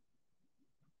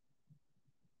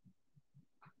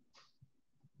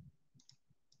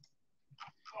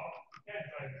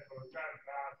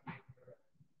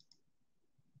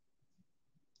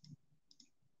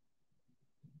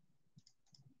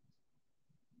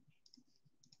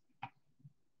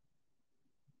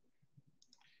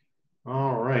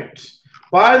 All right.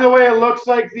 By the way, it looks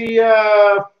like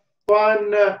the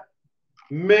fun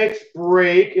mixed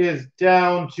break is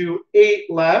down to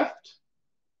 8 left.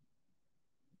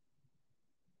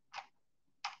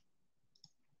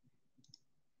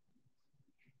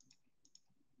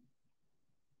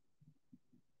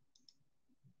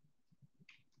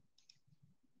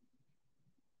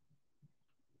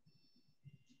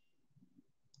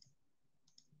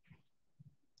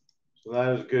 So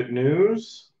that is good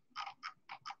news.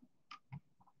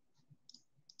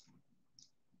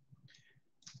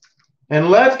 And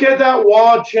let's get that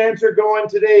wad chancer going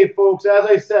today, folks. As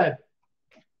I said,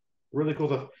 really cool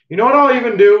stuff. You know what I'll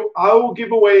even do? I will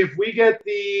give away, if we get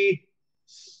the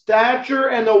stature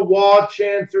and the wad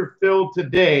chancer filled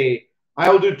today, I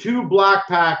will do 2 black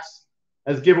packs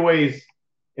as giveaways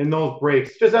in those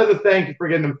breaks, just as a thank you for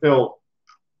getting them filled.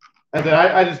 And then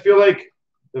I just feel like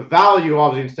the value,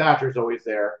 obviously, in stature is always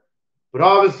there. But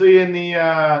obviously in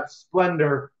the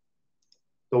splendor,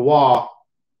 the wah.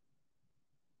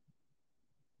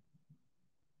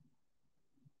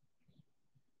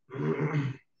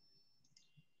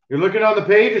 You're looking on the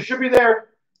page, it should be there.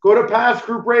 Go to past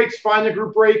group breaks, find the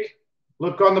group break,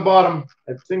 look on the bottom.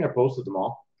 I think I posted them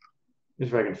all.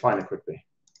 Just if I can find it quickly.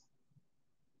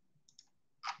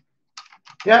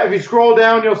 Yeah, if you scroll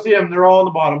down, you'll see them. They're all on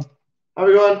the bottom. How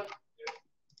we going?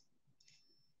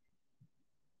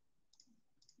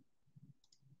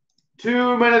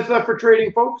 Two minutes left for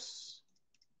trading, folks.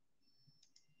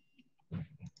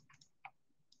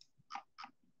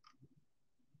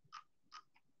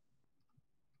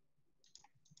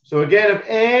 So again, if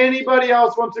anybody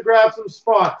else wants to grab some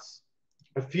spots,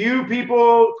 a few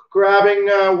people grabbing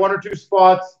 1 or 2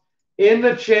 spots in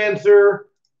the chancer.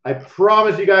 I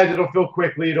promise you guys it'll fill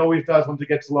quickly. It always does once it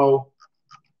gets low.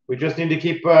 We just need to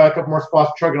keep a couple more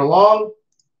spots chugging along.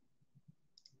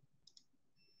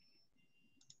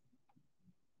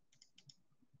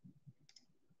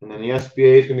 And then the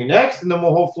SBA is going to be next, and then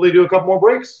we'll hopefully do a couple more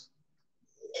breaks.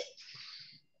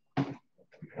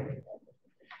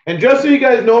 And just so you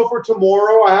guys know, for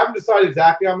tomorrow, I haven't decided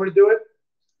exactly how I'm going to do it.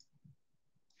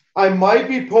 I might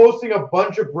be posting a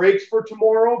bunch of breaks for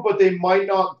tomorrow, but they might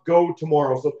not go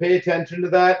tomorrow. So pay attention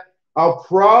to that. I'll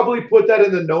probably put that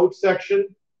in the notes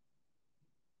section,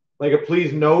 like a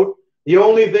please note. The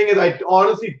only thing is I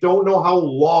honestly don't know how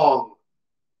long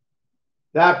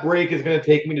that break is going to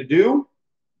take me to do.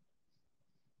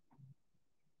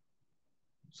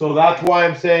 So that's why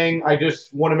I'm saying I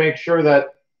just want to make sure that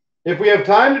if we have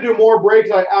time to do more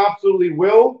breaks, I absolutely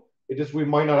will. It just we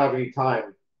might not have any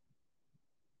time.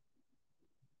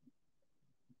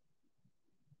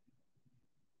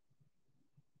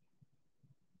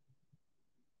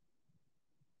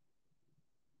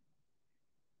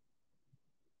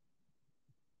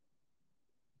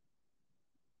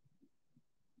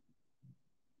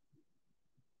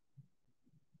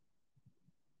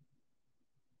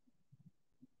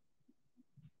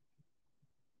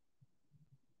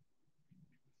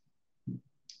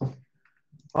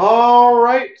 All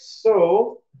right,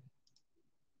 so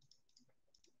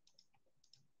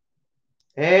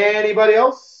anybody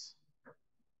else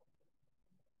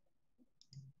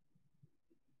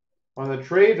on the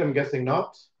trades? I'm guessing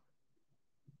not.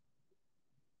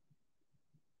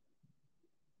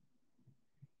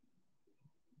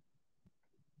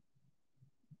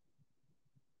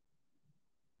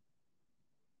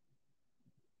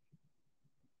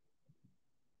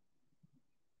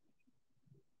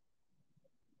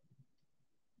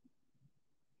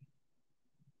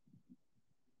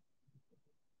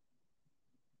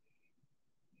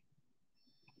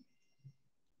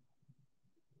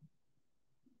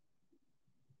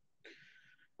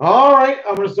 All right,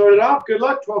 I'm going to start it off. Good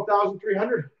luck,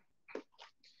 12,300.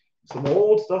 Some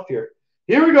old stuff here.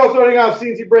 Here we go, starting off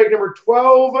CNC break number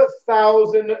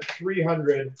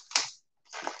 12,300.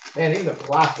 Man, even the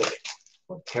plastic.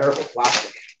 What terrible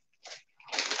plastic.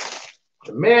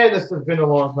 Man, this has been a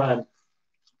long time.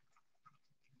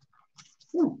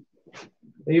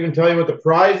 They even tell you what the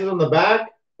prize is on the back.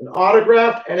 An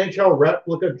autographed NHL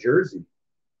replica jersey.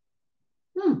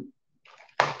 Kind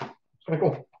of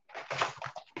cool.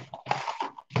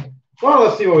 Well,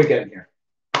 let's see what we get in here.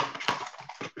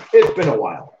 It's been a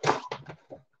while.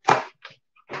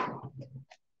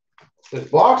 This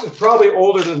box is probably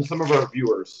older than some of our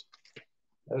viewers.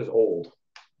 That is old.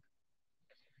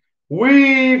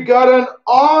 We've got an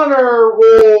honor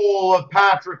roll of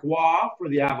Patrick Waugh for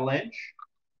the Avalanche.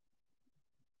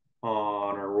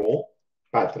 Honor roll,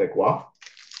 Patrick Waugh.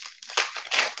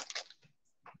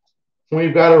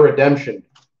 We've got a redemption.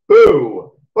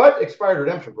 Boo! But expired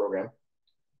redemption program.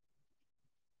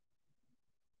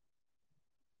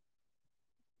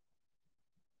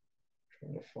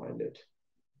 Trying to find it.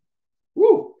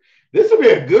 Woo! This will be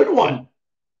a good one.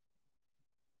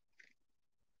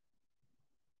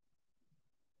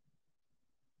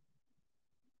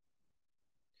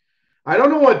 I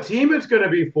don't know what team it's going to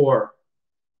be for,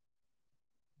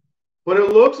 but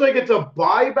it looks like it's a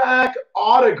buyback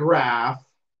autograph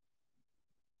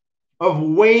of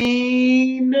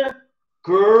Wayne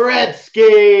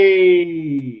Gretzky.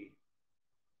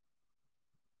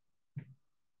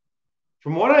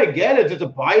 From what I get, it's a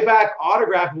buyback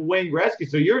autograph of Wayne Gretzky,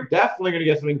 so you're definitely going to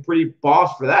get something pretty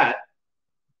boss for that.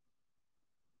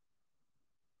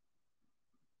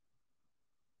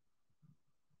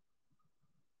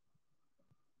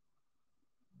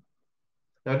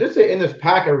 Now, it did say in this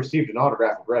pack I received an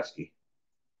autograph of Gretzky.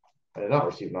 I did not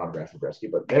receive an autograph of Gretzky,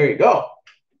 but there you go.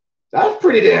 That's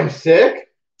pretty damn sick.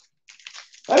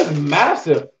 That is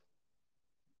massive.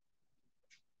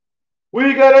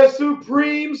 We got a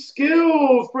Supreme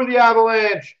Skills for the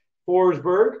Avalanche.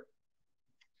 Forsberg.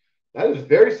 That is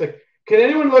very sick. Can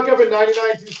anyone look up at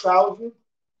 99-2000?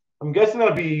 I'm guessing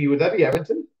that'll be, would that be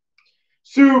Edmonton?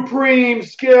 Supreme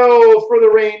Skills for the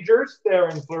Rangers.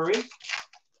 Theron Fleury.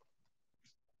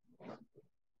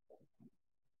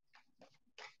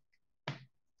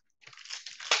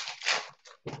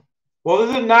 Well,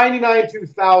 this is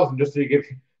 99-2000, just to give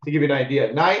you an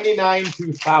idea.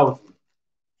 99-2000.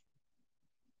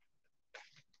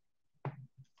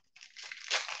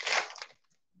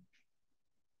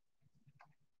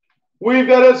 We've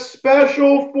got a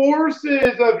Special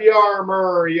Forces of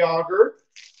Jaromir Jagr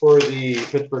for the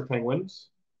Pittsburgh Penguins.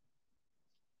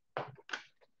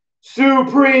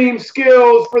 Supreme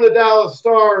Skills for the Dallas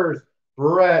Stars,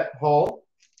 Brett Hull.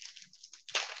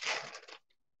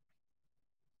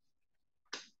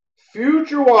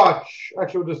 Future Watch,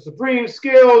 actually the Supreme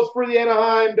Skills for the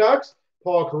Anaheim Ducks,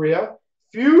 Paul Kariya.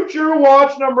 Future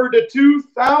Watch number to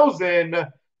 2000,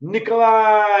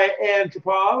 Nikolai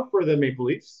Antropov for the Maple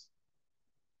Leafs.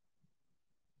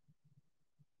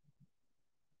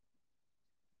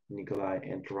 Nikolai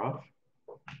Antropov.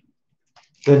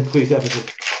 Then please, Edmonton.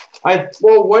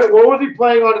 Well, what was he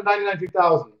playing on in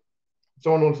 99-2000?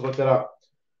 Someone wants to look that up.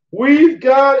 We've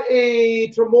got a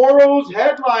Tomorrow's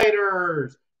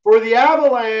Headliners for the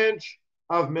Avalanche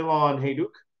of Milan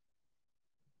Hajduk.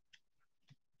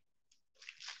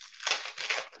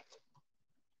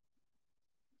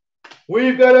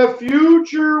 We've got a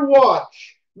Future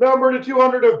Watch number to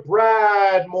 200 of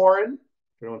Brad Morin. If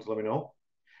anyone wants to let me know.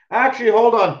 Actually,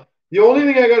 hold on. The only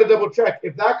thing I got to double check,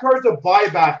 if that card's a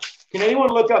buyback, can anyone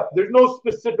look up? There's no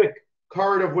specific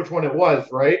card of which one it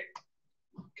was, right?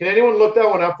 Can anyone look that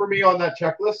one up for me on that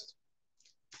checklist?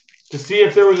 To see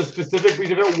if there was a specific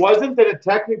reason. If it wasn't, then it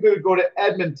technically would go to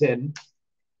Edmonton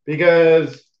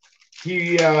because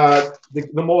he the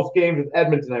most games is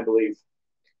Edmonton, I believe.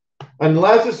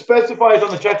 Unless it specifies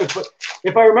on the checklist. But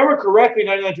if I remember correctly,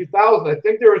 99-2000, I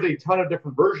think there was a ton of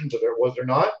different versions of it, was there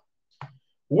not?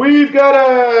 We've got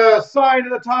a Sign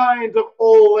of the Times of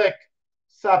Oleg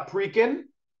Saprikin.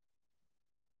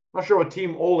 Not sure what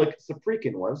team Oleg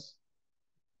Saprikin was.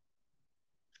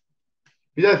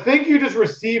 Because I think you just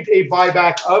received a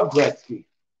buyback of Gretzky.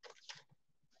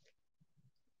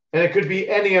 And it could be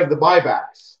any of the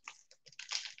buybacks.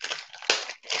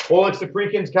 Oleg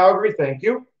Saprikin's Calgary, thank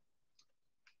you.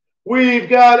 We've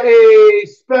got a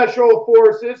Special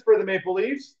Forces for the Maple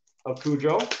Leafs of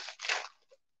Cujo.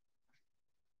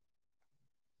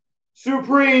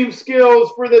 Supreme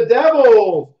Skills for the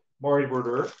Devils, Marty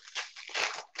Brodeur.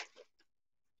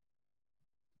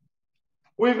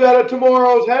 We've got a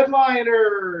Tomorrow's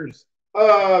Headliners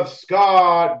of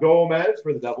Scott Gomez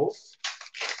for the Devils.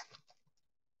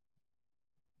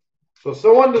 So if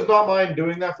someone does not mind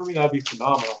doing that for me, that'd be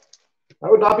phenomenal.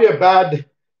 That would not be a bad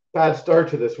start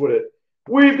to this, would it?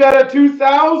 We've got a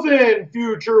 2000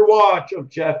 Future Watch of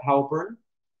Jeff Halpern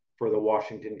for the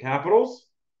Washington Capitals.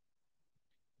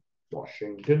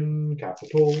 Washington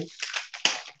Capitals.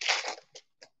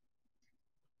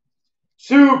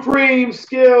 Supreme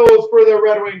skills for the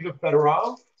Red Wings of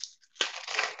Fedorov.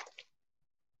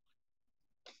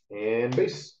 And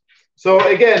base. So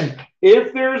again,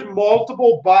 if there's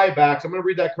multiple buybacks, I'm going to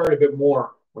read that card a bit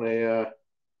more when I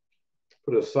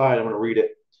put it aside. I'm going to read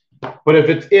it. But if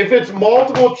it's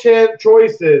multiple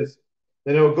choices,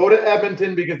 then it'll go to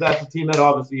Edmonton because that's the team that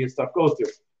obviously his stuff goes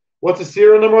to. What's the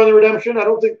serial number on the redemption? I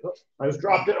don't think. Oh, I just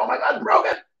dropped it. Oh my God, broke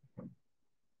it.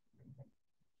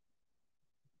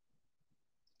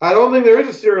 I don't think there is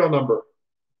a serial number.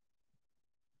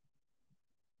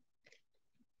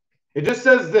 It just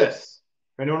says this.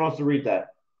 If anyone wants to read that.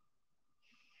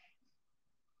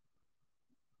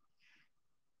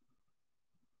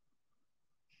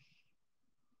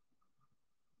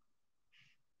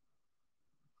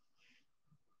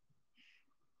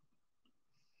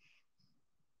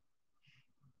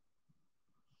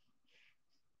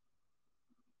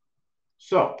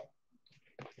 So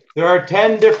there are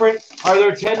 10 different. Are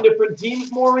there 10 different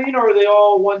teams, Maureen, or are they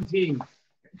all one team?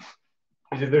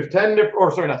 Because if there's 10 different,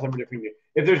 or sorry, not 10 different teams.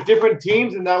 If there's different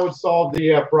teams, then that would solve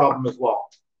the problem as well.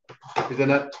 Because then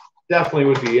that definitely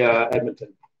would be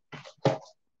Edmonton.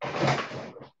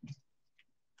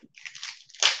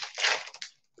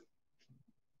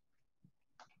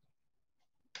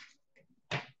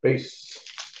 Base.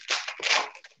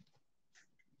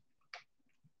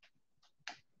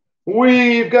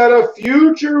 We've got a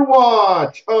future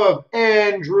watch of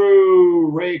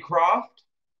Andrew Raycroft.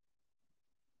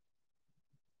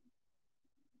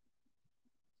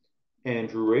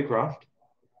 Andrew Raycroft.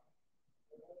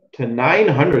 To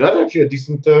 900. That's actually a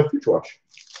decent future watch.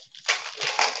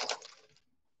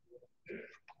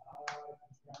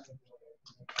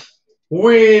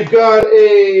 We've got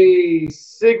a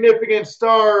significant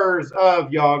stars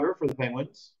of Yager for the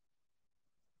Penguins.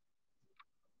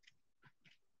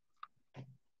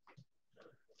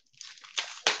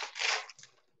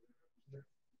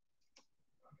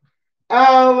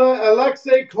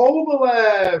 Alexei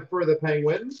Kovalev for the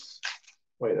Penguins.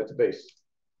 Wait, that's a base.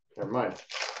 Never mind.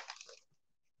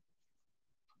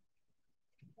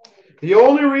 The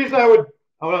only reason I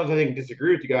don't think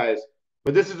disagree with you guys,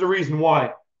 but this is the reason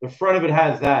why. The front of it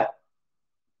has that.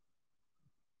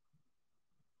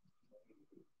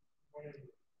 It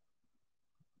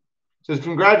says,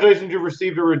 congratulations, you've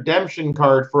received a redemption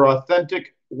card for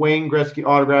authentic Wayne Gretzky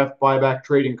autograph buyback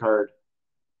trading card.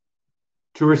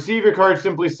 To receive your card,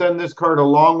 simply send this card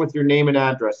along with your name and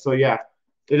address. So yeah,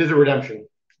 it is a redemption.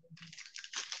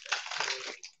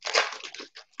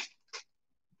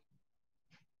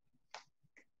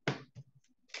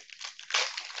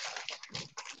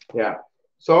 Yeah.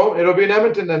 So it'll be in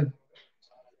Edmonton then.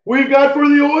 We've got for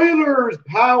the Oilers,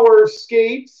 Power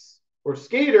Skates or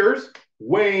Skaters,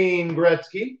 Wayne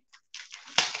Gretzky.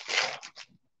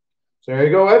 So there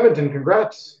you go, Edmonton.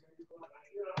 Congrats.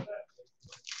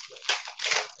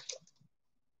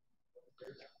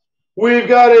 We've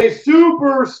got a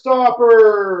Super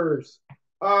Stoppers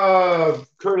of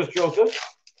Curtis Joseph.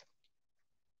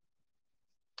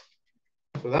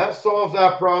 So that solves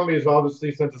that problem because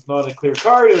obviously since it's not a clear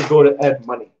card, it'll go to Ed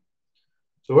Money.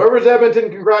 So whoever's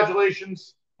Edmonton,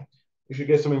 congratulations. You should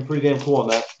get something pretty damn cool on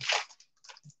that,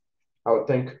 I would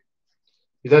think.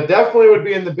 That definitely would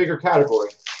be in the bigger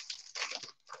category.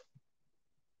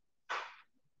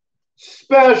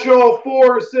 Special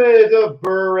Forces of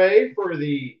Bure for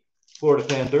the Florida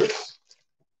Panthers.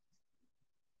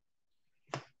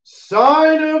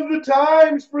 Sign of the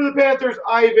times for the Panthers,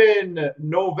 Ivan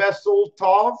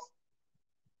Novoseltsov.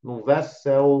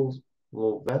 Novoseltsev.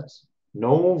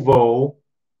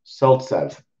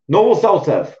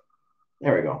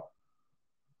 There we go.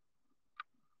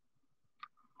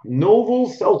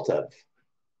 Novoseltsev.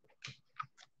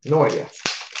 No idea.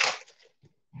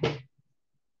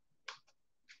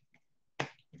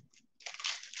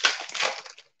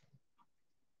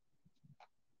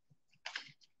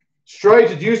 Strike,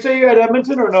 did you say you had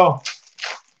Edmonton or no?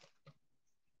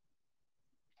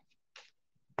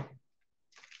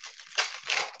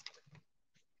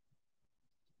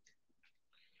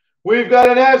 We've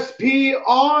got an SP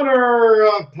honor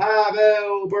of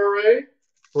Pavel Bure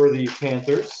for the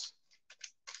Panthers.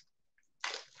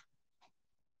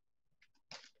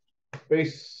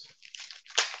 Base.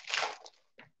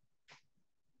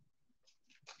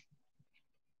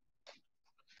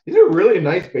 These are really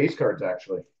nice base cards,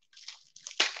 actually.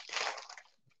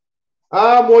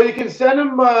 Well, you can send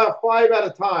them 5 at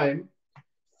a time.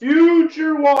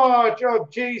 Future watch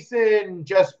of Jason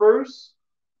Jespers.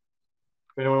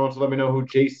 If anyone wants to let me know who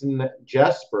Jason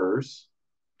Jespers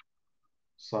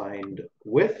signed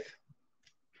with.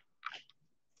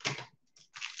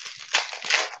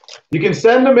 You can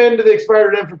send them into the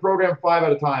expired redemption program 5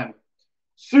 at a time.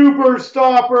 Super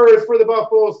stoppers for the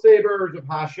Buffalo Sabres of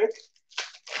Hasek.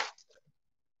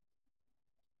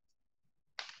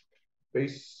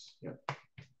 Base. Yep.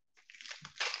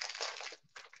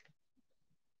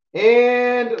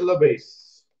 And La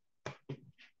Base.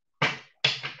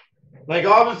 Like,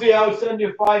 obviously, I would send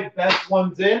you 5 best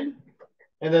ones in,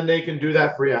 and then they can do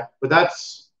that for you. But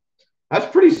that's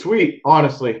pretty sweet,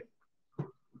 honestly.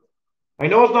 I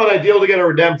know it's not ideal to get a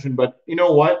redemption, but you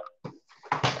know what?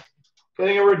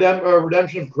 Getting a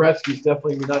redemption of Gretzky is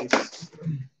definitely nice.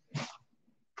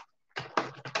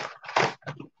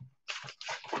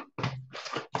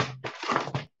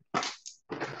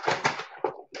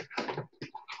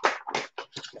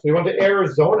 So you went to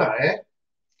Arizona, eh?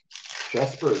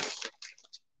 Jespers.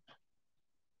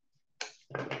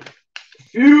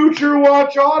 Future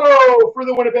Watch Auto for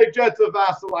the Winnipeg Jets of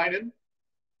Vassalainen.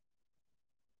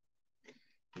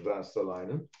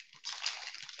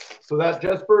 So that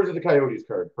Jespers is the Coyotes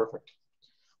card. Perfect.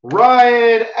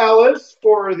 Ryan Ellis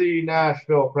for the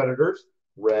Nashville Predators.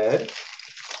 Red.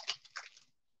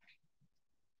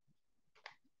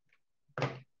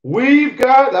 We've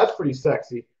got, that's pretty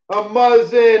sexy, a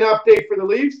Muzzin update for the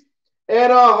Leafs.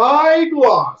 And a high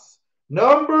gloss,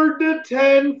 numbered to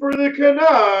 10 for the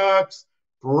Canucks,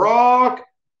 Brock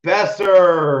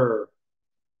Besser.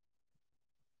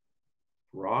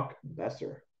 Brock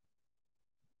Besser.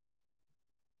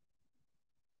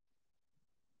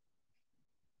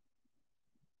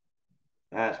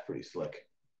 That's pretty slick.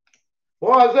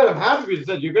 Well, as I said, I'm happy because you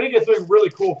said you're going to get something really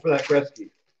cool for that Gretzky.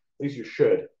 At least you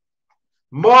should.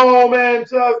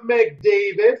 Moment of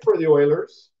McDavid for the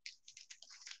Oilers.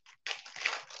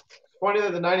 It's funny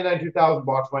that the 99-2000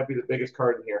 box might be the biggest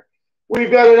card in here.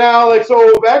 We've got an Alex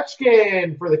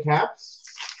Ovechkin for the Caps.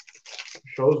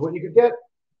 Shows what you could get.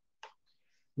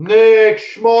 Nick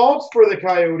Schmaltz for the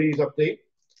Coyotes update.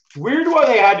 Weird why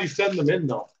they had you send them in,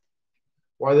 though.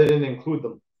 Why they didn't include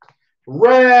them.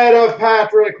 Red of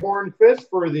Patrick Hornqvist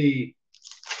for the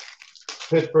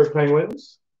Pittsburgh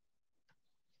Penguins.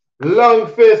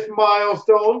 Lundqvist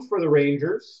milestones for the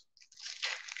Rangers.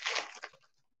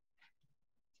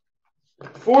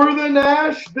 For the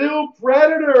Nashville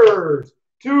Predators,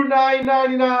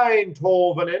 $2,999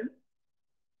 Tolvanen.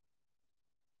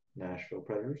 Nashville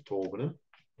Predators, Tolvanen.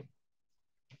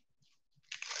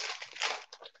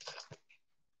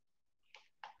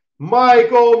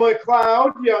 Michael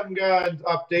McLeod, Young Guns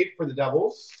update for the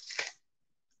Devils.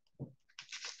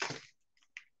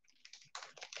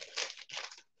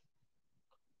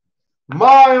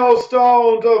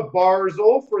 Milestones of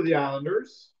Barzal for the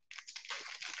Islanders.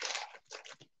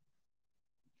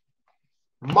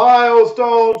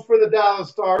 Milestones for the Dallas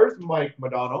Stars, Mike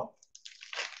Modano.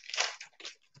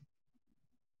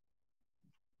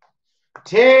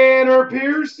 Tanner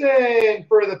Pearson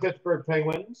for the Pittsburgh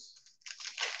Penguins.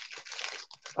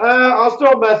 I'll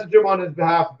still message him on his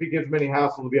behalf if he gives me any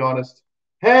hassle, to be honest.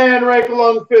 Henrik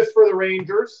Lundqvist for the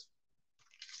Rangers.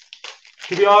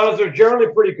 To be honest, they're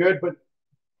generally pretty good, but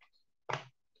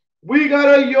we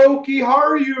got a Yoki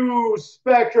Haru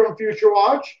Spectrum Future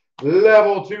Watch,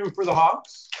 level 2 for the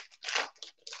Hawks.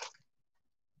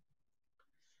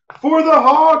 For the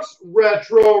Hawks,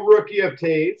 retro rookie of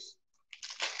Taves.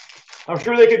 I'm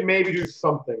sure they could maybe do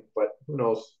something, but who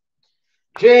knows.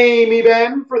 Jamie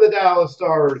Benn for the Dallas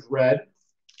Stars, red.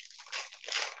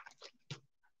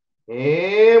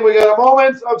 And we got a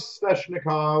moment of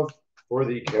Svechnikov for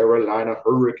the Carolina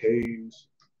Hurricanes.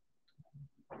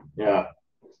 Yeah.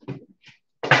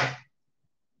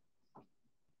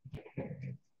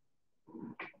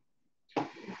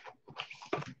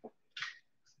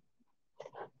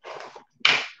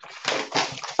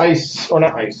 Ice, or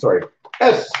not ice, sorry.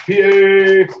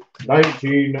 SPA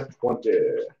 1920.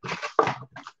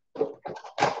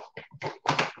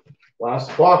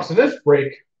 Last box of this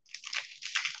break.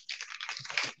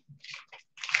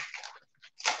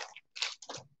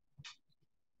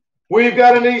 We've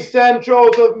got an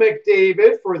Essentials of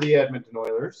McDavid for the Edmonton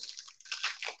Oilers.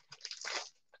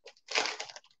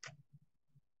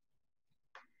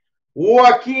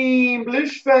 Joachim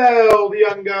Blichfeld,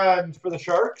 Young Guns for the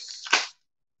Sharks.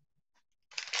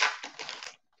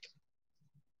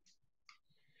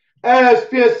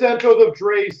 SP Essentials of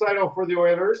Draisaitl for the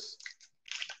Oilers.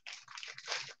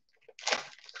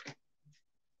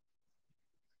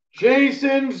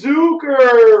 Jason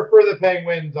Zucker for the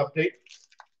Penguins update.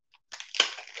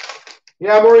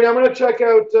 Yeah, Maureen, I'm going to check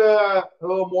out a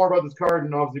little more about this card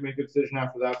and obviously make a decision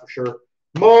after that for sure.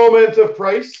 Moment of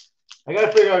Price. I got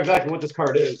to figure out exactly what this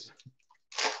card is.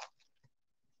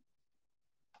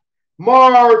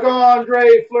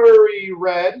 Marc-Andre Fleury,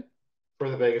 red. for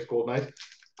the Vegas Golden Knights.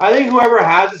 I think whoever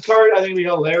has this card, I think it'd be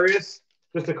hilarious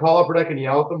just to call up our deck and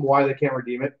yell at them why they can't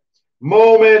redeem it.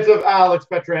 Moments of Alex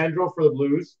Pietrangelo for the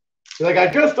Blues. So like,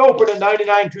 I just opened a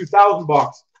 99 2000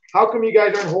 box. How come you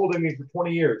guys aren't holding me for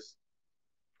 20 years?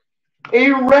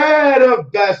 A red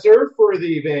of Besser for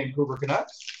the Vancouver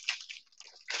Canucks.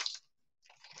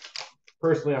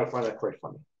 Personally, I would find that quite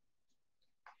funny.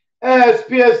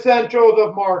 SP Essentials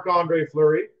of Marc-Andre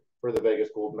Fleury for the Vegas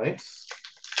Golden Knights.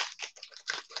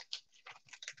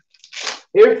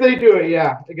 If they do it,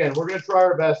 yeah. Again, we're going to try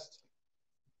our best.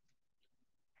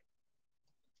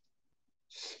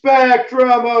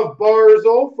 Spectrum of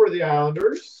Barzal for the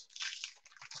Islanders.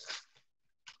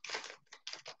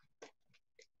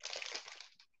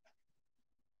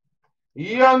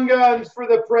 Young Guns for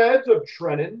the Preds of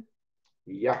Trenin.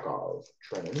 Yakov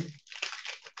Trenin.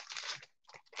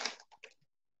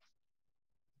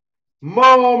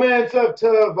 Moments of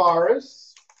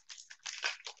Tavares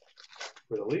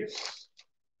for the Leafs.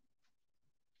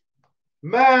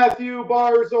 Matthew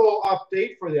Barzal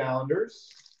update for the Islanders.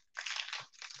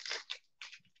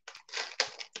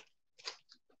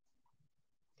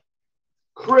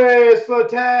 Chris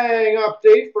Letang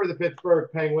update for the Pittsburgh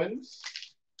Penguins.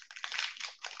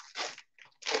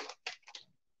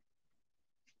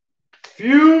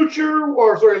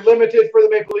 Limited for the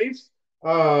Maple Leafs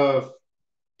of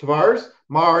Tavares.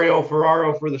 Mario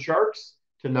Ferraro for the Sharks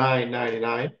to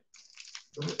 $9.99.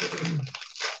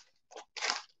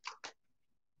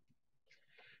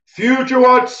 Future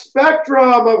Watch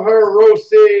Spectrum of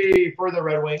Hirose for the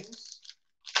Red Wings.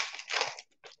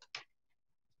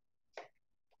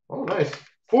 Oh, nice.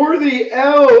 For the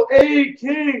LA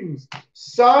Kings,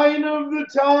 Sign of the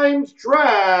Times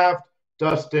draft,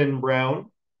 Dustin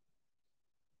Brown.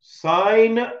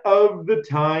 Sign of the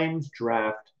Times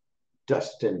draft,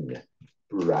 Dustin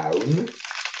Brown.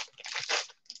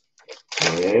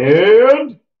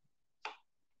 And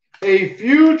a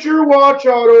Future Watch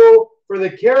auto for the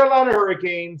Carolina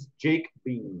Hurricanes, Jake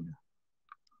Bean.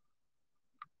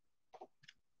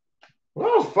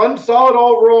 Well, fun, solid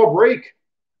overall break.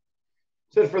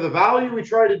 So for the value we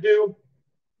try to do,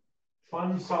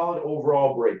 fun, solid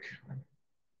overall break.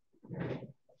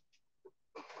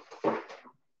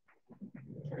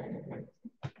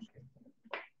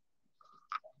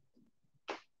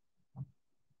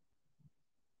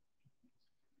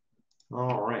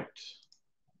 All right.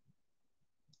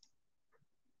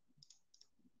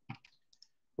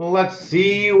 Well, let's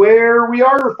see where we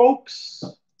are, folks.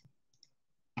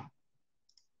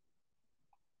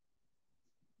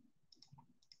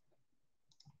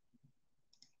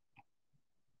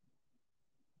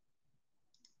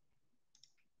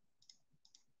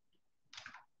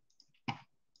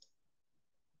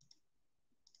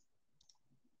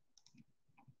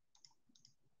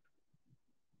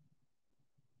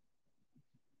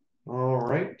 All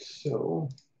right, so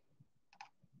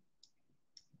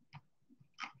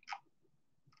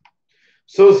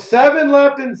 7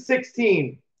 left in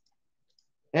 16.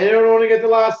 And you don't want to get the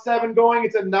last 7 going.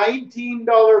 It's a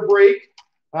 $19 break.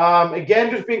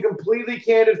 Again, just being completely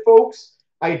candid, folks.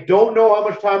 I don't know how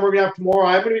much time we're going to have tomorrow.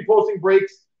 I'm going to be posting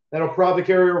breaks that'll probably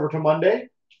carry over to Monday.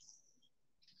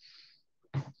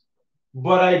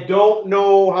 But I don't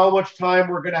know how much time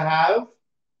we're going to have.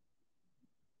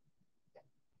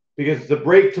 Because the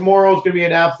break tomorrow is going to be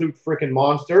an absolute freaking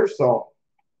monster. So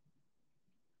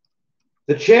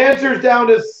the Chancer's down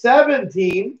to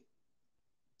 17.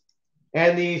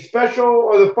 And the special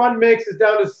or the fun mix is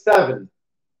down to 7.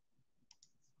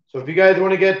 So if you guys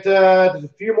want to get there's a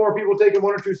few more people taking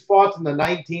 1 or 2 spots in the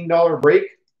 $19 break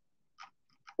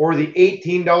or the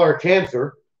 $18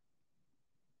 Chancer.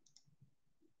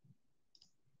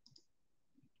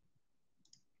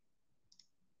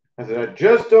 I said, I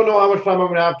just don't know how much time I'm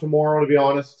going to have tomorrow, to be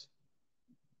honest.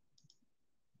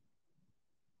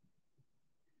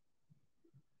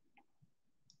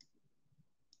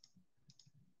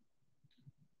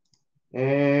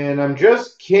 And I'm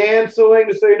just canceling,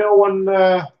 just so you know,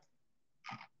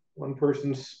 one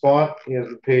person's spot. He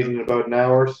hasn't paid in about an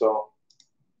hour, so.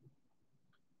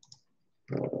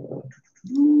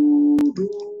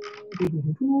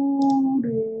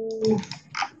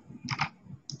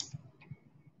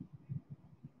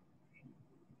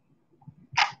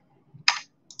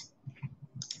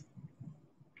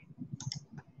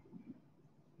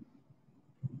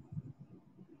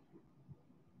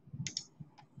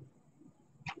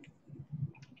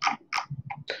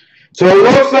 So it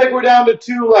looks like we're down to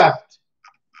 2 left,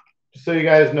 just so you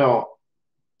guys know.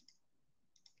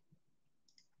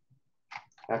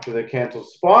 After the canceled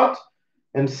spot.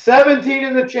 And 17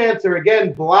 in the Chancer.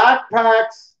 Again, black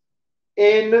packs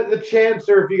in the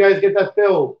Chancer if you guys get that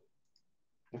filled.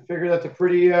 I figure that's a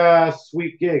pretty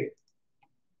sweet gig.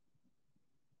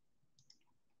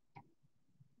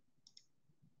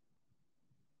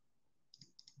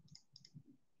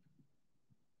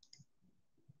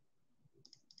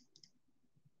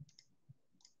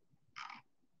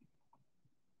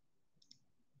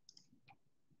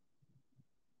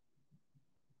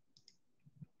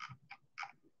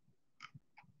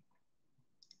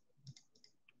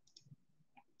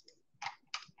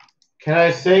 Can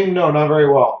I sing? No, not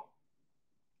very well.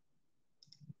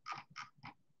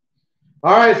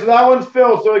 All right, so that one's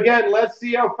filled. So again, let's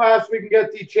see how fast we can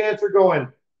get the Chancer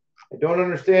going. I don't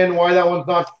understand why that one's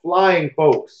not flying,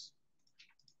 folks.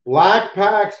 Black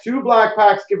packs, 2 black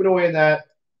packs given away in that.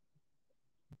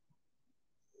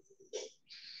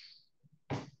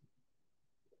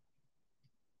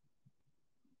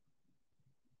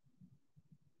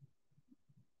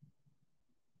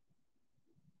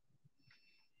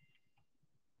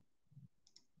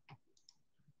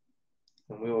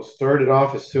 And we will start it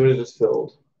off as soon as it's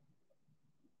filled.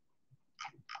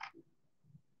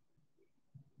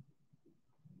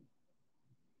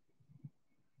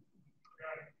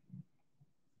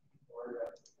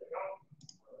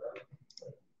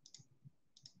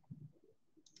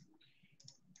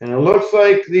 And it looks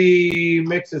like the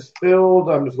mix is filled.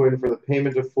 I'm just waiting for the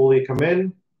payment to fully come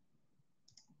in.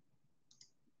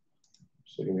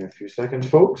 So give me a few seconds,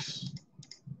 folks.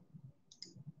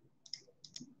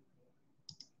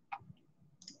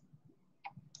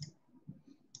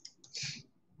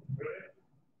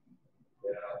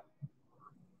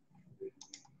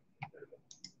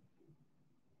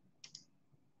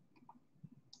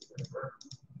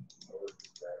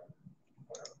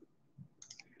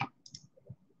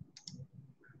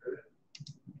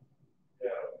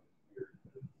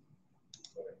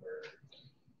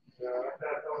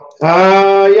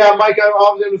 Yeah, Mike,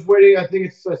 I'm just waiting. I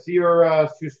think I see your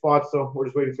 2 spots, so we're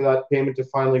just waiting for that payment to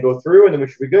finally go through, and then we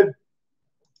should be good.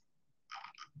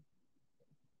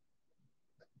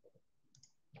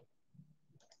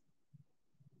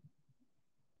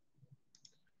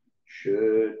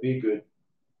 Should be good.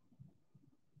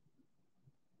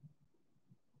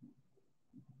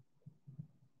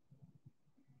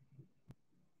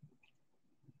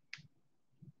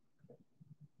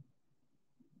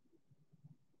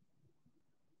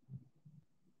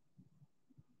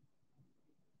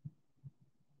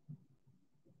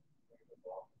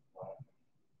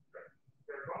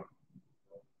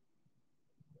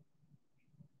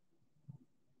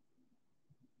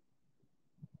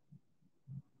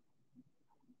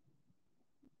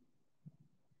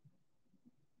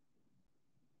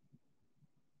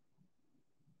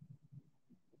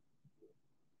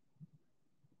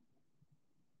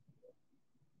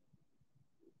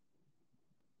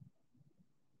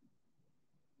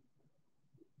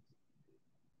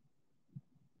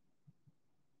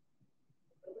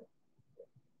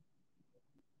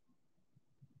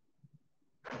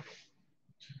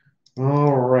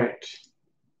 All right.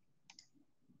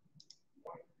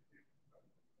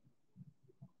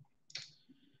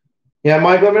 Yeah,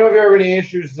 Mike, let me know if you have any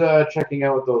issues checking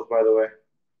out with those, by the way.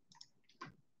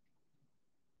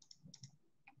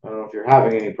 I don't know if you're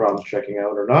having any problems checking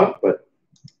out or not, but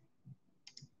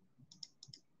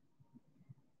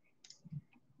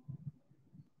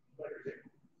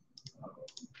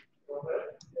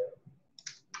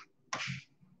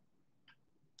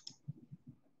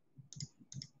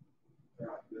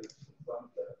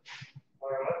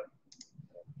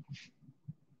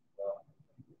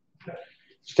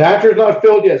Stature's not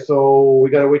filled yet, so we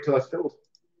got to wait till that's filled.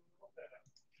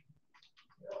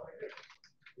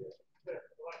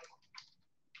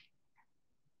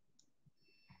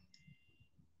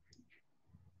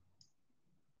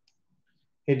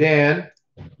 Hey, Dan,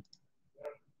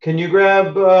 can you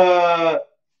grab the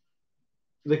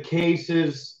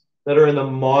cases that are in the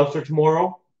monster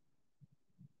tomorrow?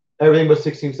 Everything but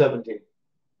 16, 17.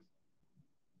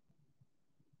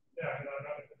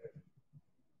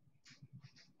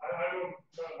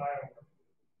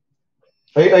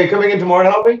 Are you coming in tomorrow to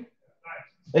help me?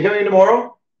 Are you coming in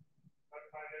tomorrow?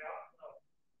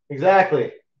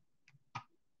 Exactly.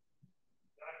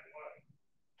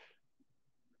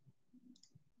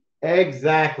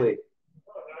 Exactly.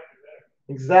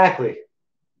 Exactly.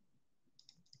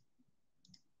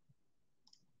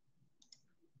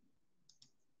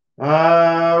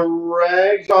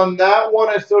 Regs, on that one,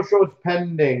 I still show it's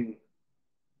pending.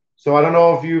 So I don't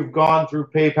know if you've gone through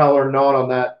PayPal or not on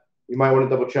that. You might want to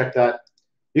double check that.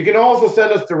 You can also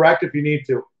send us direct if you need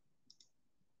to.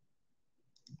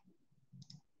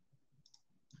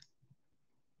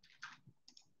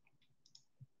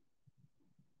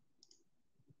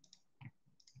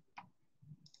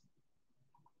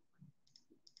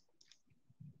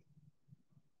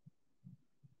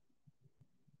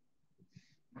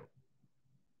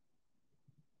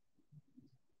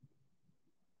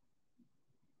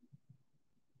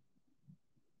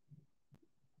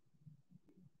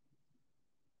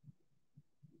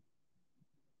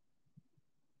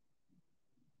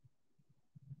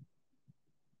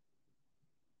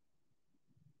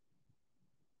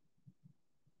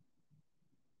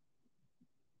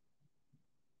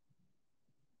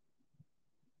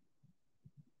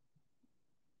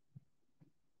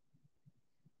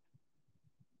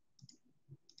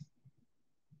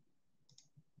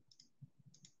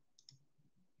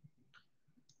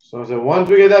 So once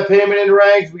we get that payment in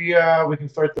Rags, we can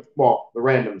start the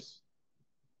randoms.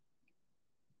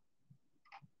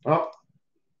 Oh,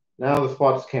 now the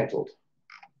spot's canceled.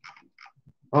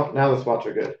 Oh, now the spots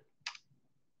are good.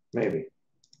 Maybe.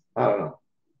 I don't know.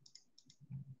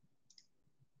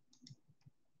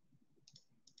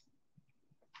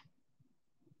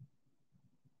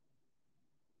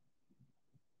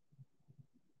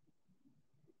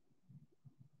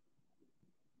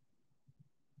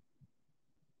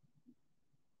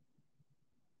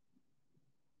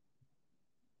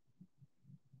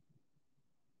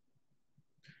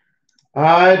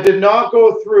 I did not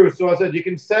go through, so I said you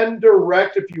can send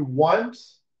direct if you want.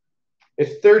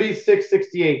 It's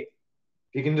 $36.68.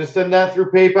 You can just send that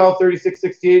through PayPal,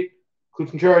 $36.68,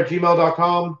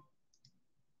 CloutsnChara@gmail.com.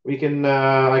 We can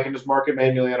I can just mark it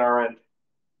manually on our end.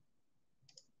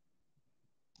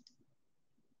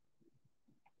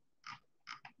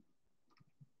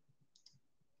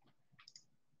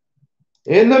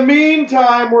 In the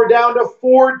meantime, we're down to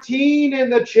 14 in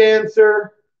the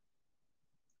Chancer.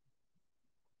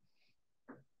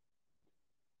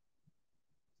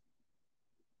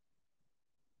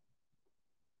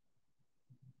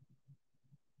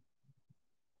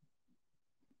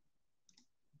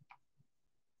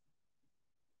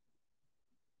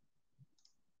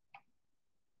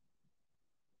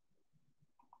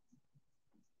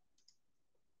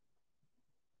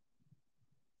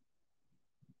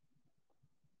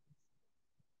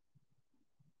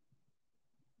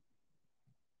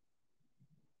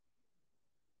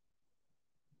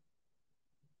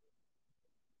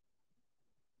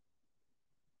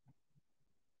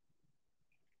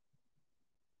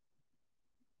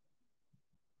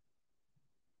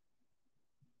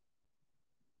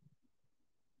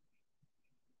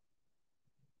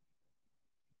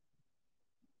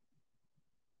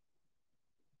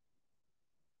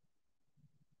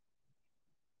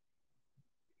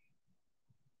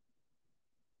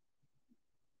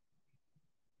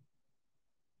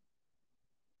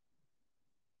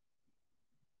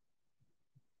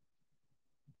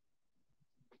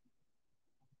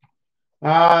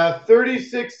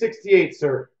 $36.68,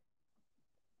 sir.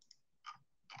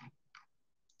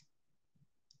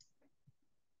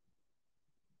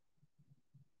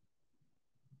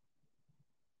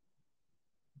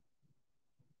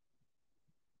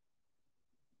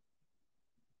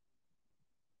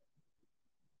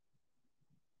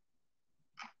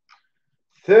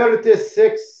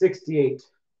 $36.68.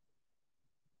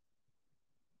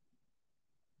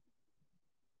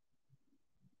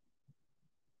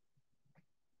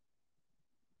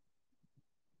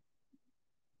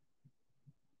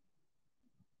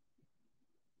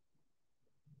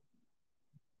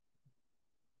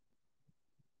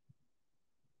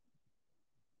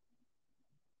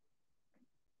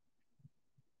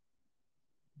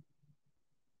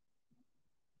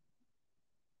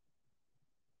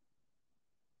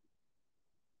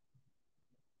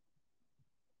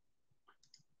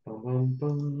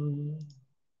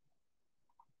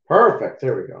 Perfect.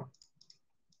 There we go.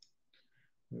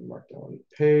 Mark that one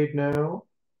paid now.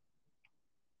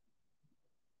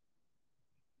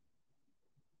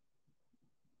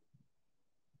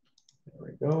 There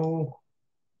we go.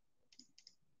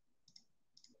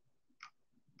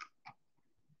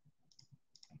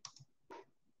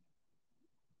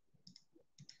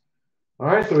 All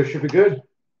right, so we should be good.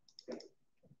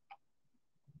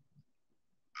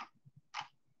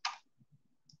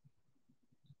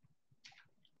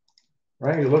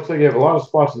 Right, it looks like you have a lot of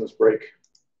spots in this break.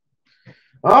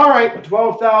 All right,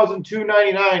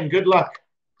 12,299. Good luck.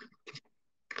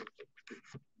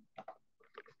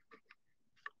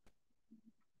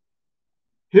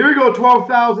 Here we go,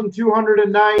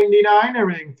 12,299.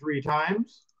 Everything 3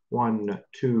 times. 1,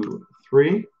 2,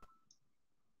 3.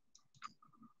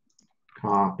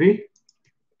 Copy.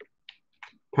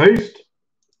 Paste.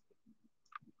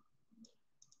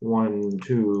 1,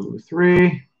 2,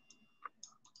 3.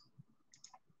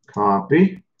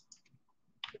 Copy.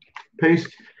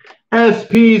 Paste.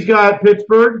 SP's got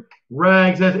Pittsburgh.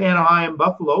 Rags has Anaheim,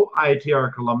 Buffalo.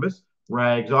 ITR Columbus.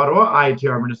 Rags Ottawa.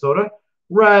 ITR Minnesota.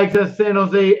 Rags has San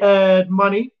Jose, Ed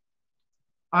Money.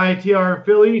 ITR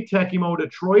Philly. Tekimo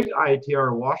Detroit.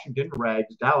 ITR Washington.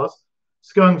 Rags Dallas.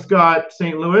 Skunk's got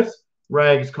St. Louis.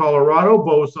 Rags Colorado.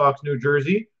 Bo Sox New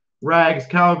Jersey. Rags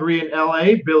Calgary and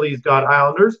LA. Billy's got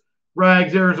Islanders.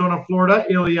 Rags Arizona, Florida.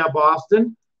 Ilya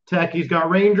Boston. Techie's got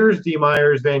Rangers. D.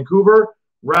 Myers Vancouver.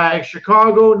 Rags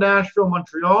Chicago, Nashville,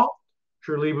 Montreal.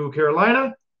 Treleabu,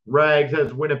 Carolina. Rags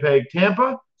has Winnipeg,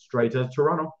 Tampa. Strites has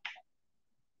Toronto.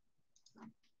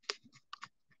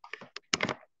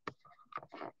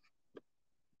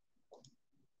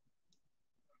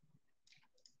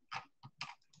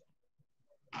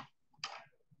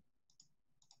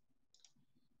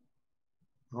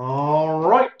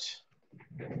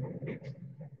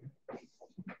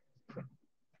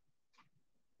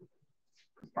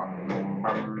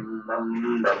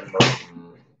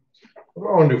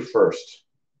 want to do first?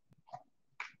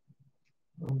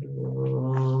 There we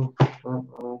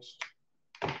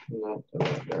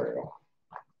go.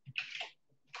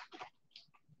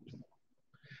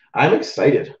 I'm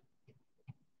excited.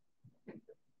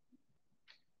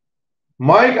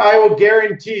 Mike, I will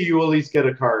guarantee you will at least get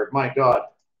a card. My God.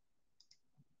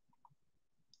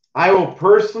 I will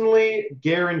personally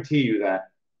guarantee you that.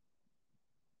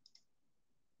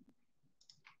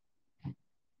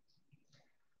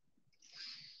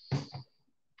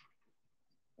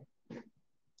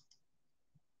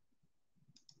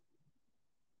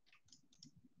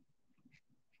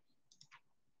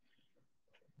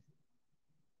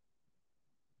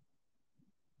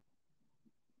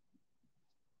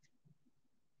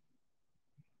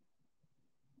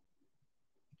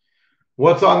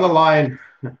 What's on the line?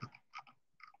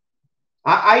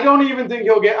 I don't even think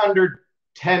he'll get under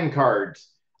 10 cards.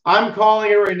 I'm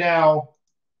calling it right now.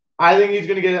 I think he's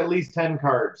going to get at least 10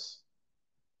 cards.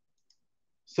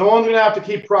 Someone's going to have to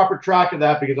keep proper track of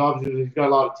that because obviously he's got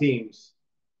a lot of teams.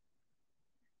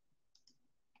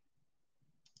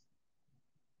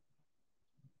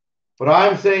 But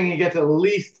I'm saying he gets at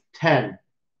least 10.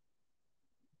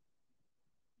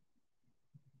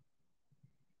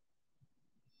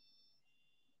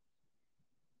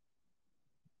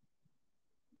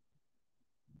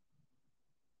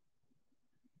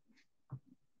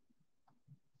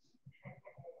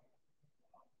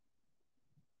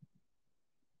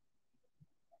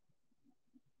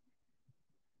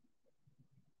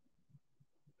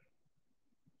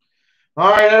 All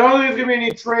right, I don't think there's going to be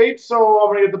any trades, so I'm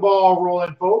going to get the ball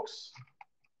rolling, folks.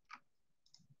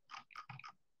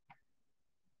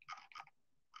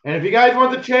 And if you guys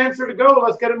want the chancer to go,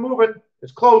 let's get it moving.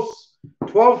 It's close.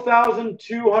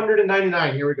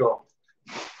 12,299. Here we go.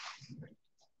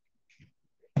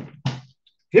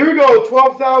 Here we go.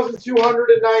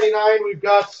 12,299. We've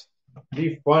got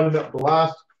the Fun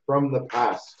Blast from the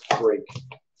Past break.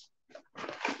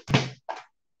 Do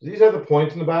these have the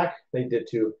points in the back? They did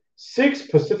too. 6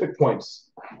 Pacific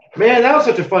points. Man, that was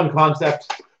such a fun concept.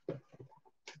 You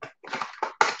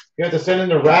have to send in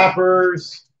the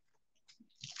wrappers.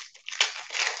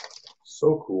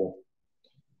 So cool.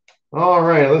 All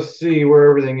right, let's see where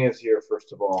everything is here,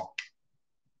 first of all.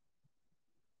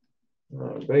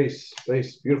 Base,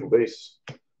 beautiful base.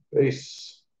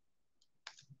 Base.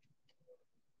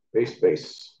 Base.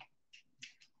 Base.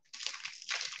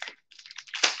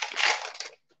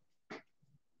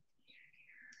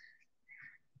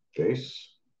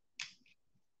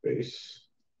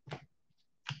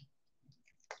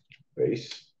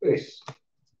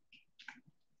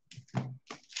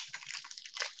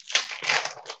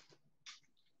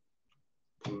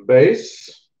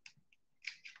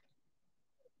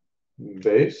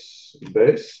 Base.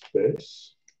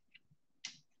 Base.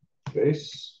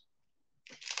 Base.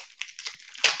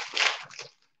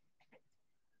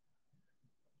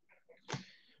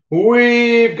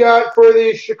 We've got for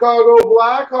the Chicago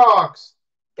Blackhawks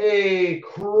a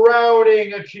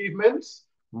crowning achievement,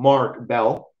 Mark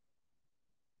Bell.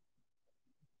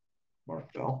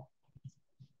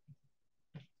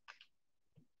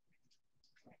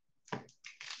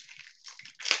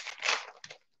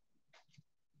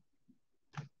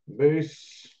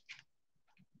 Base.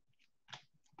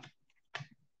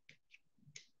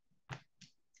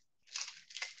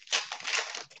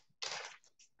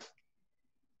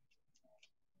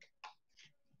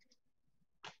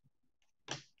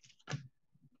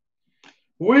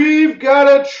 We've got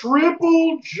a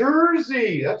triple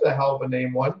jersey. That's a hell of a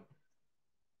name one.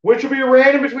 Which will be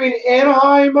random between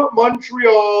Anaheim,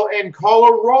 Montreal, and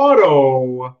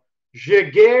Colorado.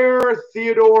 Jaguar,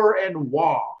 Theodore, and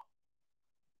Waugh.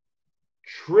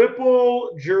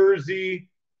 Triple jersey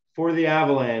for the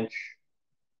Avalanche.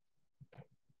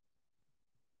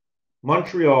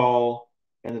 Montreal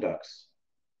and the Ducks.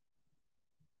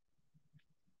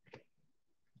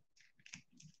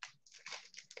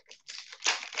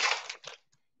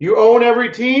 You own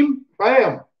every team?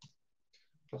 Bam.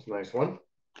 That's a nice one.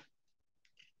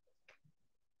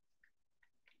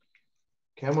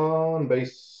 Come on,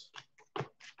 base.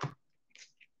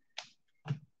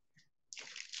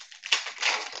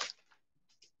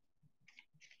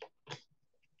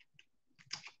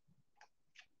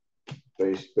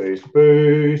 Base.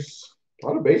 A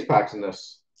lot of base packs in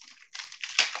this.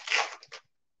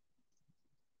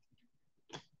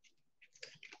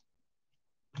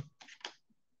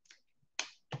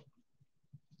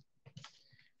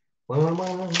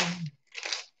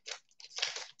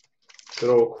 Good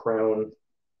old crown.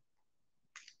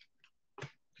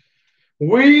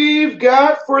 We've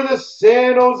got for the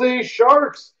San Jose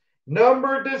Sharks,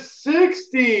 number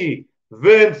 /60,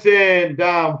 Vincent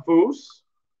Damphus.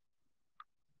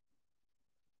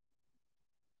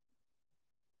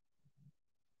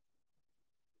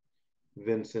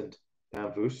 Vincent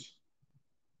Damphus.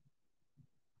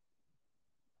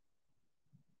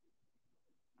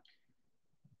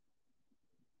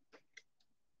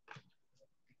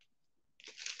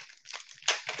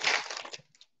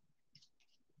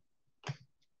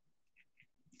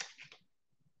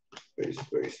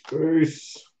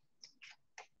 Base.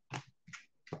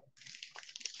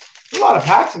 A lot of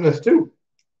packs in this, too.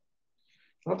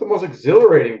 Not the most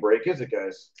exhilarating break, is it,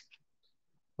 guys?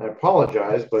 I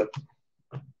apologize, but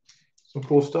some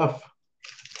cool stuff.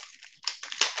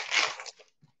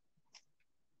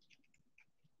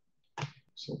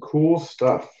 Some cool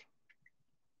stuff.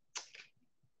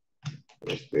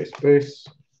 Base.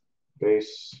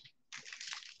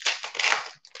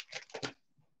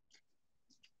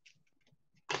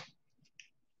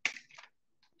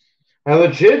 I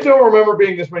legit don't remember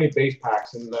being this many base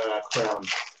packs in the Crown.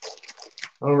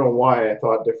 I don't know why I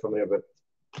thought differently of it.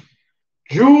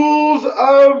 Jewels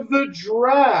of the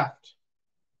Draft.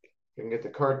 You can get the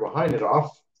card behind it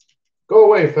off. Go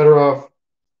away, Fedorov.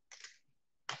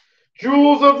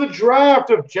 Jewels of the Draft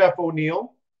of Jeff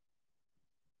O'Neill.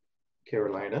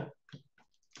 Carolina.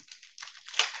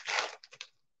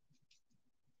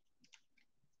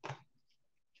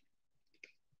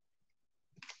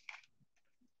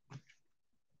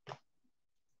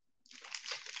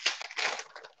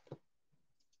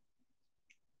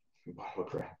 Bottle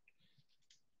crap.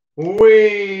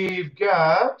 We've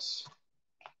got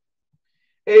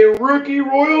a rookie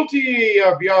royalty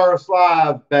of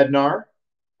Yaroslav Bednar,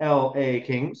 LA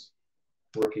Kings.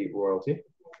 Rookie royalty.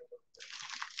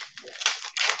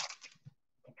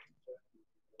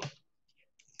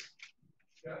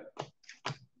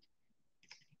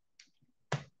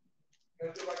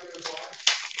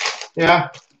 Yeah.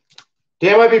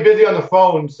 Dan might be busy on the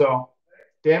phone, so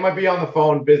Dan might be on the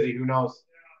phone busy. Who knows?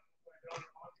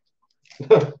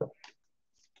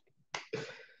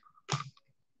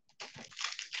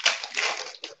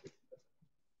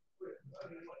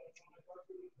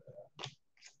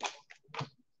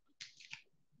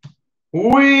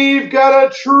 We've got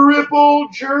a triple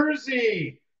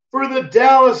jersey for the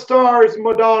Dallas Stars,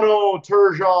 Modano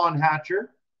Turgeon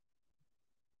Hatcher.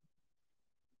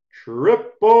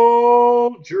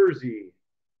 Triple jersey,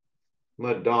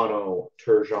 Modano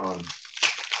Turgeon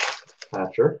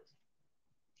Hatcher.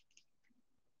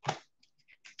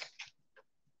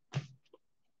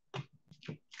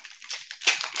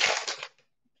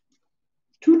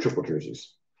 Two triple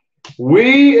jerseys.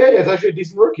 It's actually a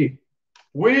decent rookie.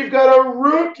 We've got a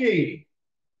rookie,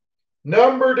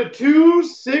 number to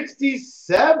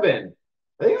 267.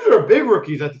 I think these were big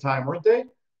rookies at the time, weren't they?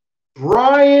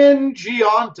 Brian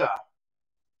Gionta.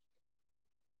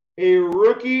 A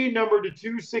rookie, number to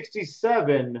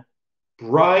 267,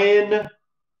 Brian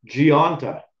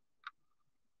Gionta.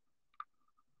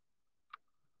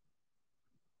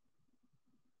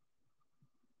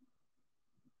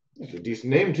 That's a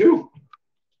decent name, too.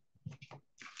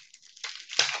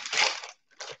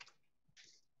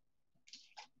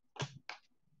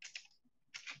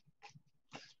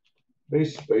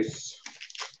 Base.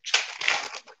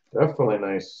 Definitely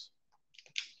nice.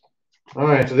 All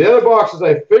right, so the other boxes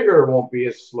I figure won't be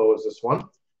as slow as this one.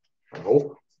 I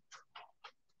hope.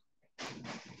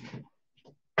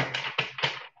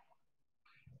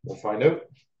 We'll find out.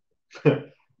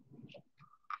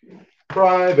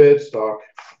 Private stock.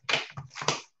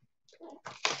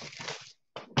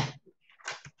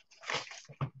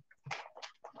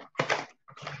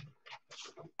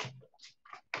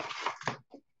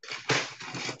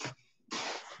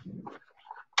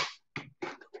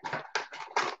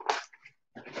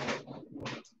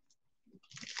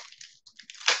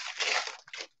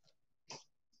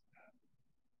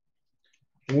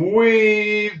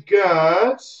 We've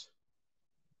got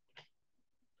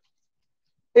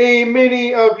a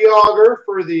mini of Yager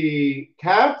for the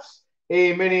Caps,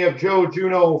 a mini of Joe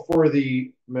Juno for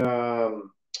the Montreal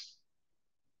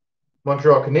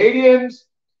Canadiens,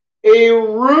 a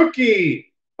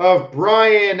rookie of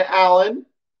Brian Allen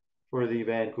for the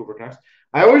Vancouver Canucks.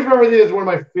 I always remember these as one of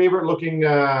my favorite looking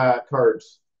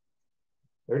cards.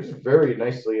 They're just very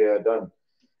nicely done.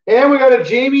 And we got a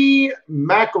Jamie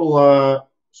McLennan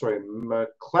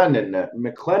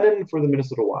for the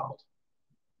Minnesota Wild.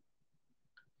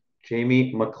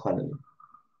 Jamie McLennan.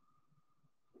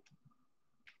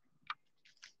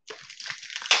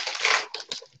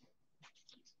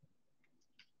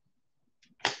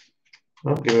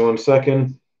 Oh, give me 1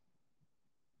 second.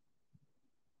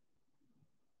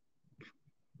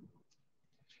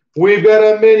 We've got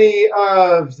a mini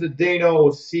of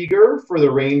Zdeno Seeger for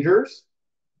the Rangers.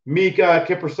 Mika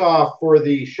Kiprasov for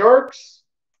the Sharks.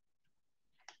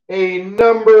 A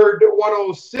numbered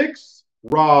 106,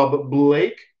 Rob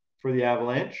Blake for the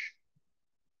Avalanche.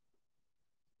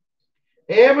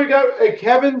 And we got a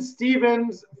Kevin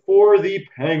Stevens for the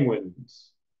Penguins.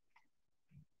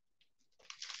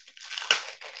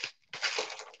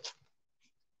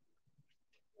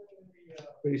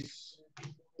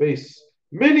 Base.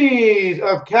 Minis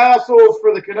of Castles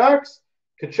for the Canucks.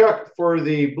 Kachuk for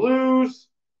the Blues.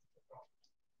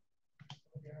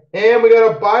 And we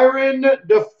got a Byron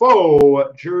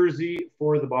Defoe jersey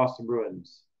for the Boston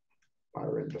Bruins.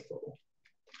 Byron Defoe.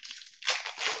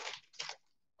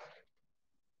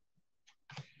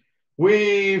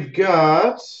 We've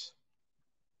got,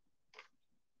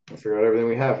 I figure out everything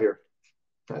we have here.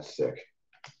 That's sick.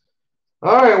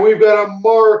 All right, we've got a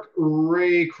Mark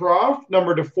Raycroft,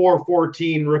 number to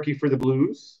 414, rookie for the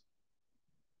Blues.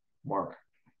 Mark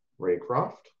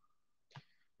Raycroft.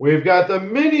 We've got the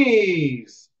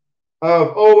minis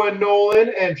of Owen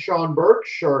Nolan and Sean Burke,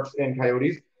 Sharks and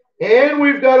Coyotes. And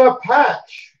we've got a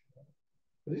patch.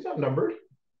 Are these not numbered?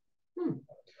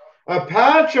 A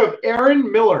patch of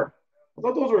Aaron Miller. I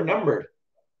thought those were numbered.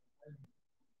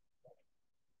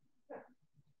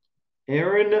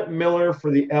 Aaron Miller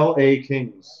for the LA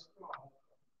Kings.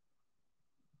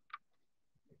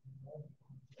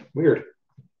 Weird.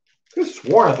 I could have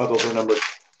sworn I thought those were numbered.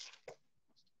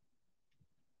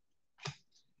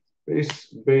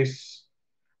 Base.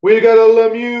 We got a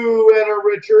Lemieux and a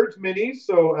Richards mini.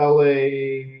 So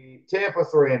LA, Tampa,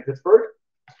 sorry, and Pittsburgh.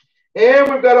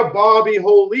 And we've got a Bobby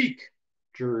Holik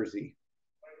jersey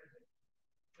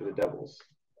for the Devils.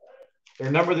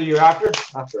 Their number the year after?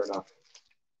 Not fair enough.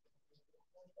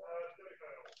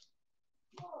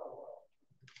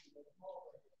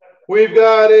 We've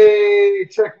got a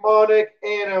Czechmonic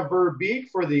and a Verbeek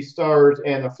for the Stars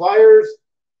and the Flyers.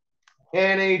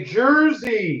 And a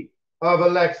jersey of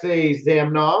Alexei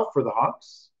Zamnov for the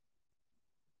Hawks.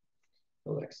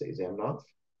 Alexei Zamnov.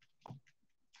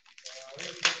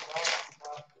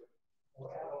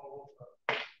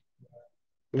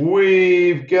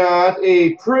 We've got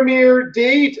a premiere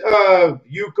date of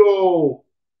Yuko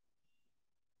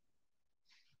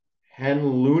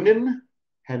Henlunen,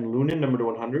 number to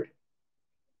 100.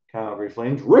 Calgary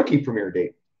Flames, rookie premiere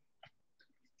date.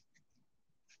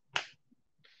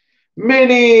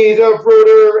 Minis of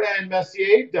Bruder and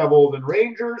Messier, Devils and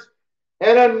Rangers.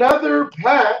 And another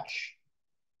patch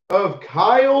of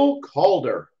Kyle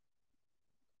Calder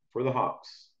for the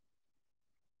Hawks.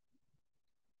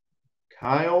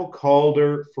 Kyle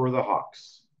Calder for the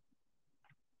Hawks.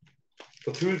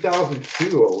 So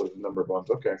 2002 was the number of ones.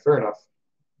 Okay, fair enough.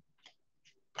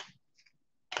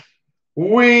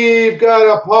 We've got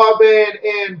a Potvin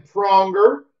and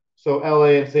Pronger. So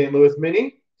LA and St. Louis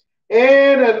mini.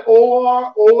 And an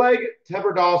Oleg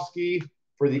Tverdovsky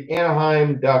for the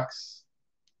Anaheim Ducks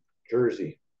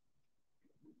jersey.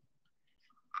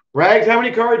 Rags, how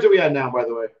many cards are we at now, by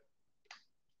the way?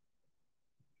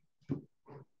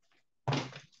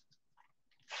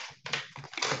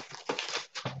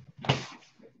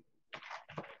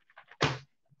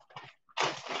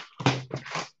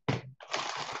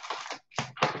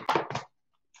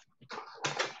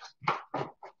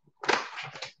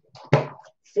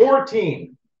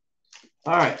 $14.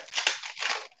 All right.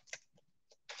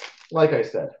 Like I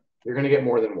said, you're going to get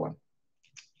more than one.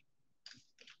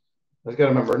 Let's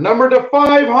get a number. Number to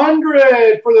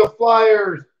 500 for the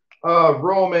Flyers of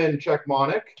Roman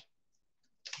Czechmonic.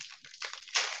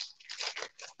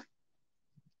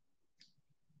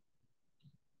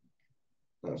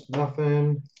 That's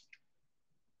nothing.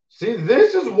 See,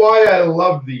 this is why I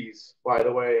love these, by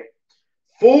the way.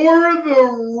 For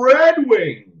the Red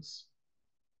Wings,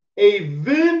 a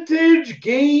vintage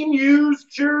game-used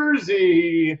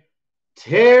jersey,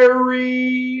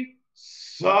 Terry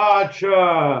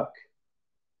Sawchuk.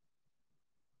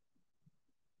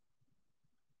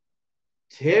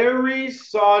 Terry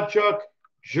Sawchuk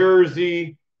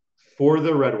jersey for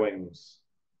the Red Wings.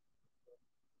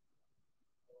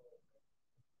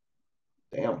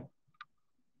 Damn.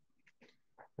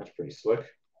 That's pretty slick.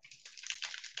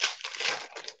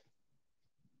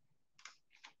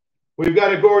 We've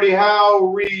got a Gordie Howe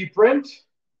reprint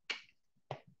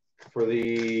for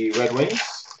the Red Wings.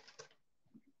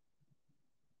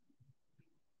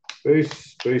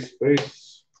 Base.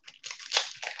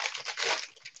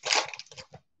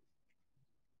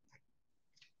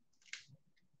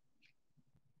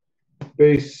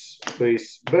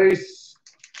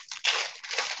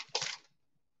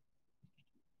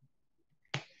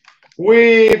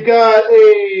 We've got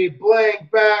a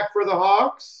blank back for the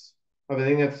Hawks. I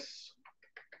think that's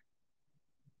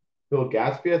Bill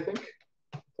Gatsby, I think.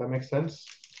 If that makes sense.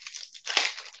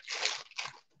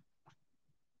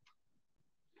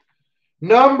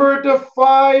 Number to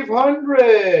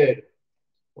 500.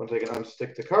 Once I can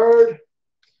unstick the card.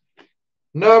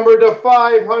 Number to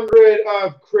 500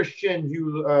 of Christian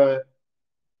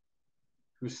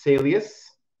Huselius.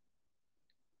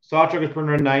 Sawchuck is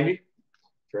 190.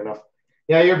 Fair enough.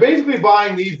 Yeah, you're basically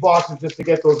buying these boxes just to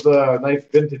get those nice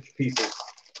vintage pieces.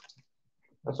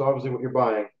 That's obviously what you're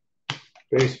buying.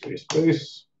 Base, base,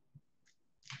 base.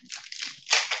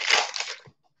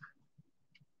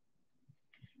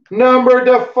 Number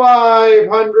to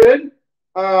 500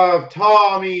 of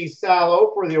Tommy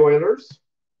Salo for the Oilers.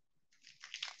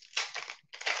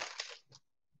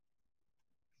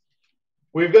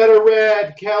 We've got a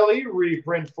red Kelly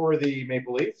reprint for the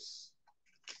Maple Leafs.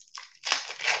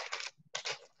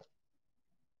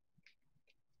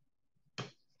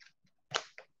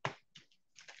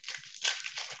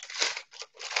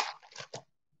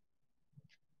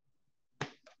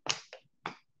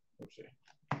 Let's see.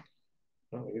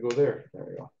 Oh, you go there. There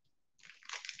we go.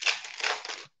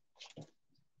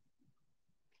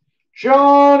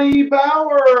 Johnny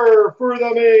Bauer for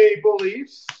the Maple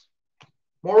Leafs.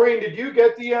 Maureen, did you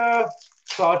get the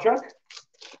Sawchuck?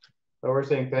 Oh, we're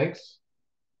saying thanks.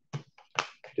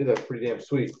 Dude, that's pretty damn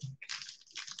sweet.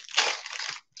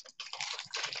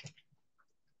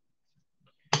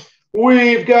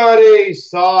 We've got a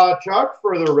Sawchuck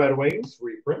for the Red Wings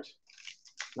reprint.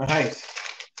 Nice.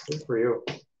 Good for you.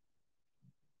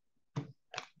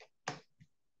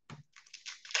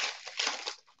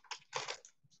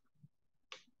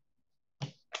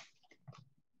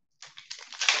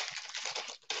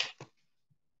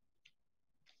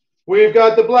 We've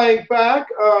got the blank back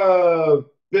of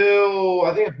Bill,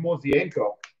 I think it's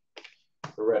Mosienko,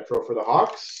 the retro for the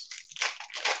Hawks.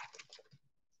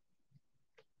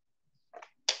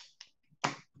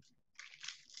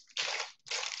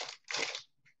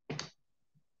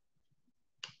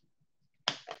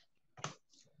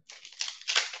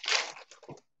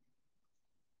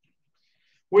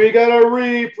 We got a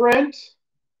reprint.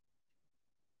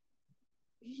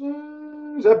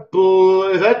 Is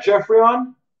that Jeffrey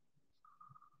on?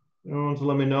 You want to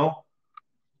let me know?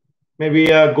 Maybe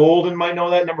Golden might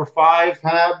know that. Number 5,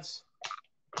 Habs.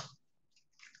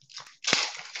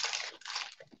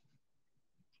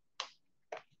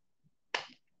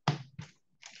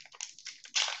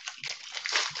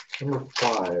 Number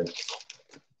 5.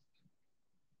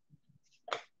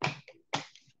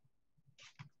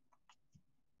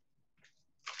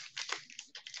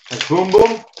 And boom,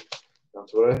 boom.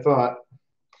 That's what I thought.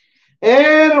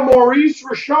 And a Maurice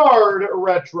Richard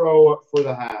retro for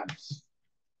the Habs.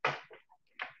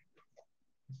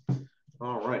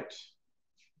 All right.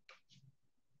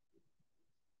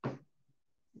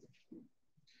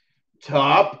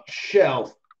 Top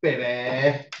shelf,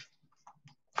 baby.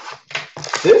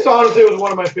 This honestly was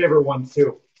one of my favorite ones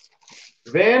too.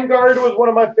 Vanguard was one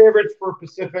of my favorites for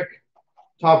Pacific.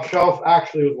 Top shelf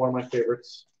actually was one of my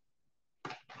favorites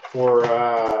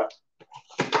for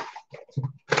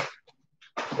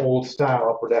old style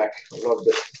upper deck. I loved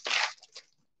it.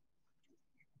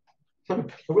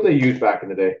 What were they used back in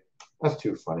the day? That's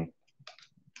too funny.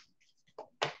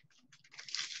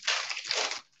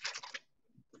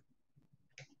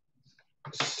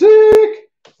 Sick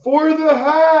for the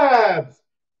Habs.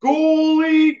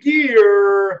 Goalie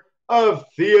gear of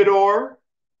Theodore.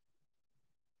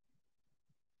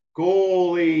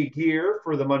 Goalie gear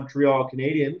for the Montreal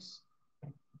Canadiens.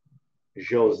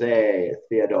 Jose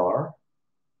Theodore.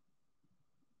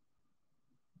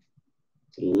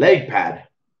 Leg pad.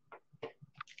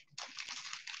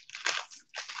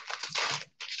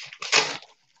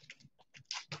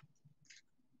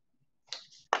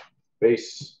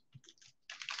 Base.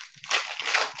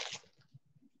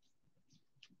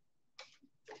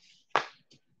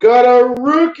 Got a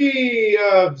rookie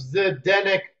of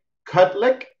Zdenek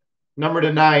Kutlik, number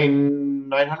to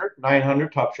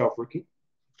 900 top shelf rookie.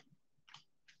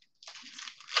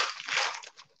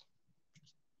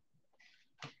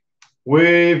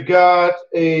 We've got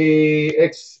a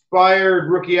expired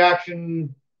rookie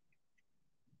action.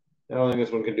 I don't think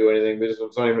this one can do anything. This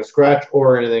one's not even a scratch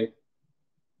or anything.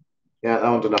 Yeah, that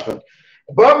one's a nothing.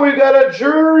 But we've got a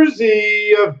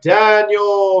jersey of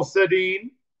Daniel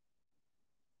Sedin.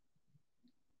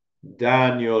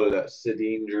 Daniel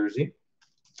Sedin jersey.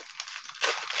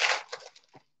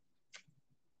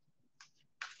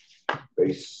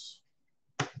 Base.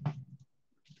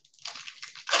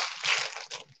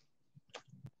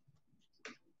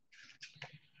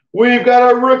 We've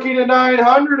got a rookie to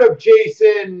 900 of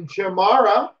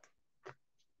CNC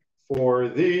for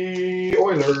the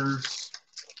Oilers.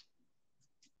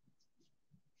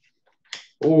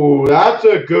 Oh, that's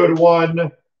a good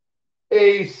one.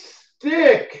 A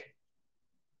stick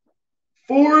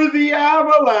for the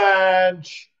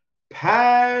Avalanche,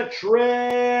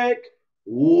 Patrick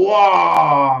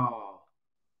Waugh.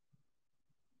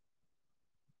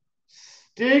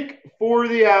 Stick for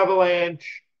the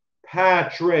Avalanche,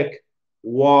 Patrick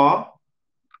Waugh.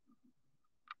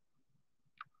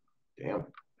 Damn.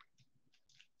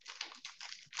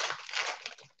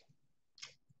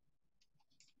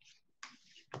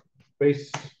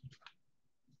 Base.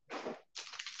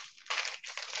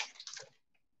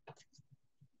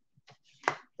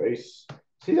 Base.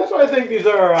 See, that's why I think these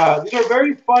are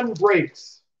very fun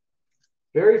breaks.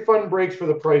 Very fun breaks for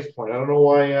the price point. I don't know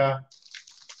why. I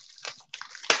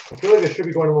feel like they should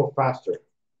be going a little faster.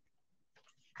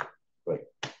 But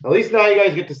at least now you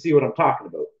guys get to see what I'm talking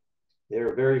about.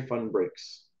 They're very fun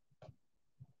breaks.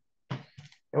 And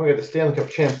we got the Stanley Cup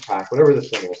Champs pack, whatever this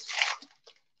thing is.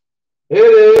 It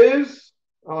is,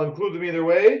 I'll include them either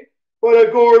way, but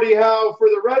a Gordie Howe for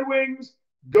the Red Wings,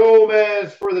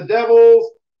 Gomez for the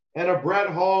Devils, and a Brett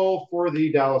Hull for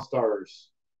the Dallas Stars.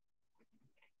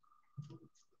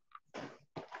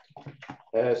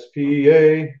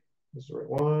 SPA. This is the right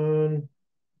one.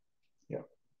 Yeah.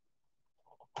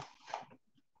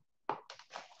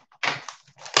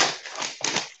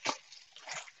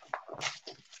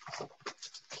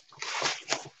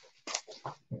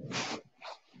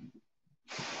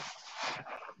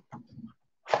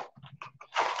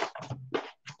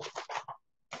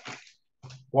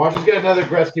 Watch us get another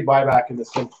Gretzky buyback in this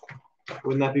thing.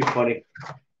 Wouldn't that be funny?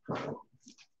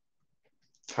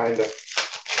 Kinda.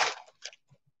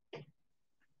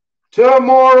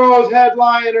 Tomorrow's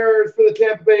headliners for the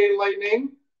Tampa Bay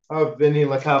Lightning of Vinny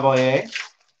LeCavalier.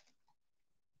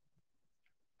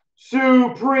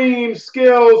 Supreme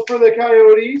skills for the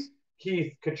Coyotes,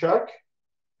 Keith Tkachuk.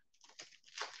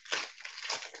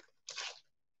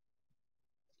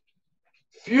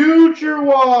 Future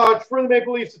Watch for the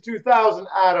Maple Leafs of 2000,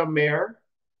 Adam Mayer.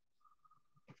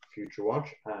 Future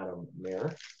Watch, Adam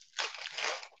Mayer.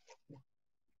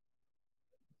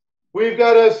 We've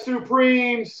got a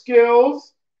Supreme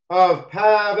Skills of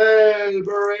Pavel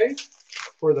Bure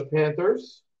for the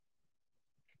Panthers.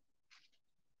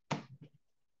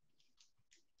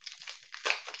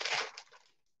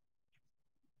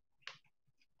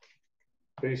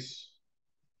 Base.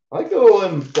 I like the little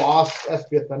embossed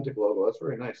SP Authentic logo. That's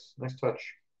very nice. Nice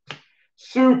touch.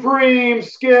 Supreme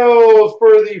Skills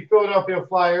for the Philadelphia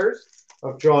Flyers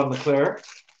of John LeClair.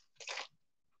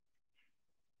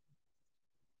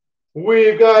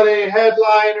 We've got a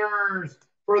headliners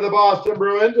for the Boston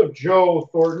Bruins of Joe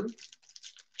Thornton.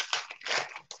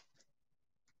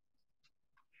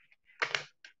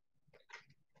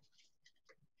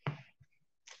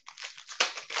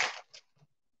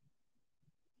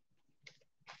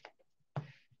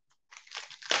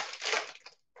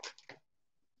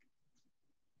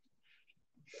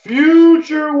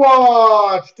 Future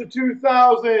Watch to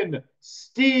 2000,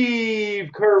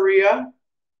 Steve Correa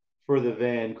for the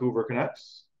Vancouver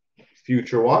Canucks.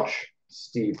 Future Watch,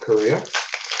 Steve Correa.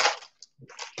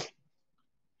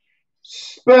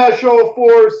 Special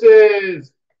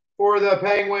Forces for the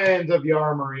Penguins of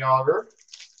Jaromir Jagr.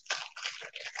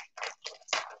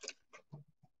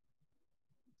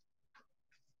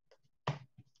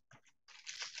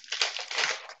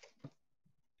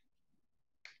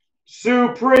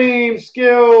 Supreme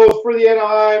Skills for the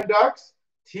Anaheim Ducks,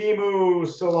 Teemu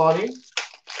Selanne.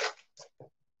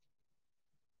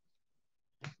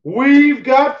 We've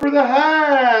got for the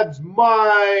Habs,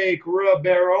 Mike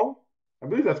Ribeiro. I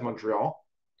believe that's Montreal.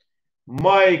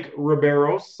 Mike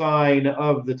Ribeiro, sign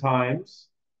of the times.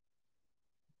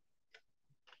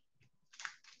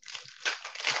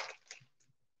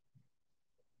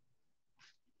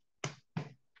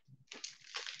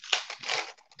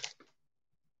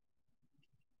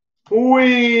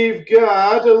 We've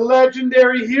got a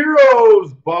Legendary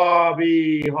Heroes,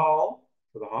 Bobby Hall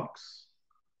for the Hawks.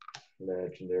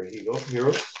 Legendary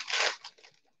Heroes.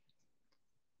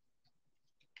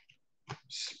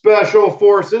 Special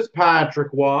Forces,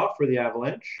 Patrick Waugh for the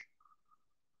Avalanche.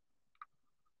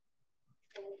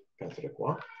 Patrick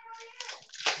Waugh.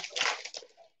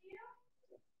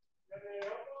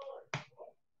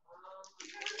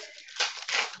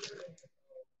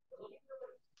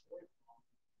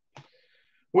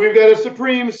 We've got a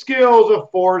Supreme Skills of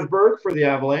Forsberg for the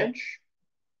Avalanche.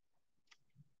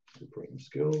 Supreme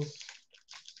Skills.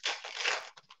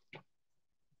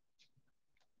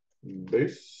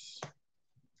 Base.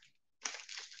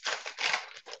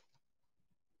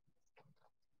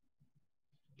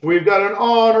 We've got an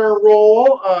honor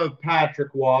roll of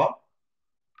Patrick Waugh.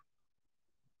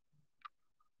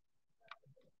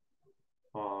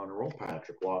 Honor roll,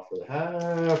 Patrick Waugh for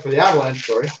the Avalanche,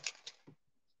 sorry.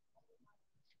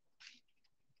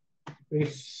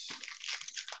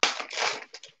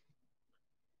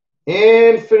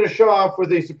 And finish off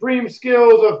with a Supreme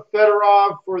Skills of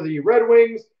Fedorov for the Red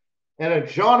Wings and a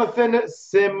Jonathan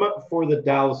Sim for the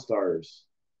Dallas Stars.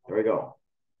 There we go.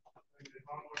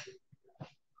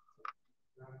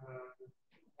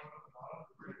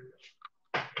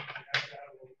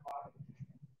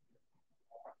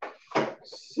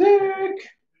 Sick.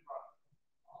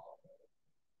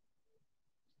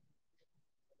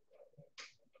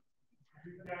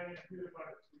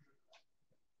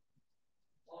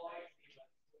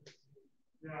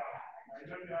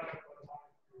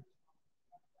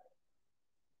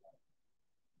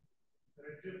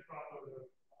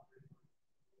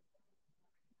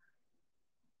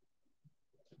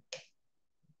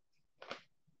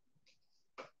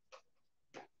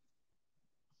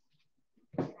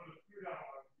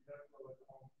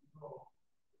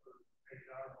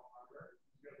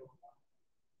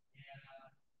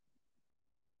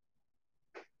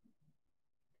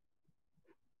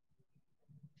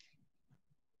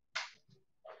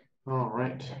 All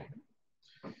right.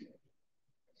 I'm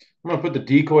going to put the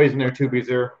decoys in there too because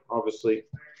they're obviously.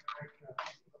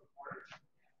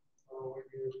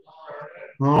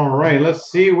 All right,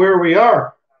 let's see where we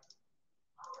are.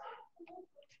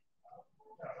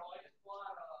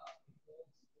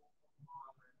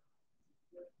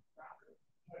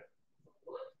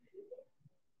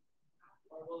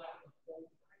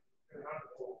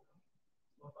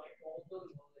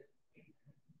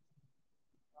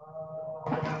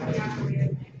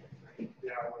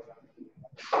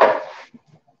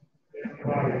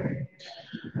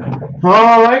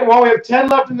 All right, well, we have 10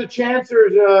 left in the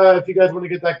chancers if you guys want to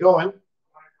get that going.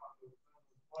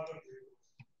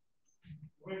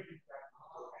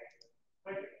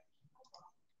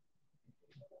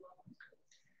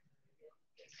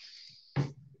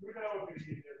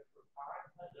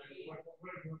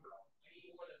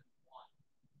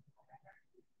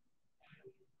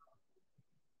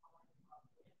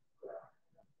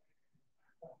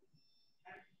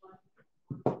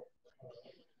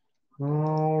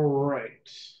 All right.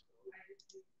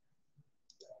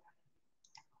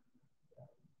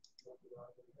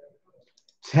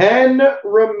 Ten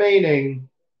remaining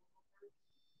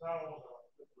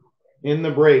in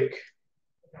the break.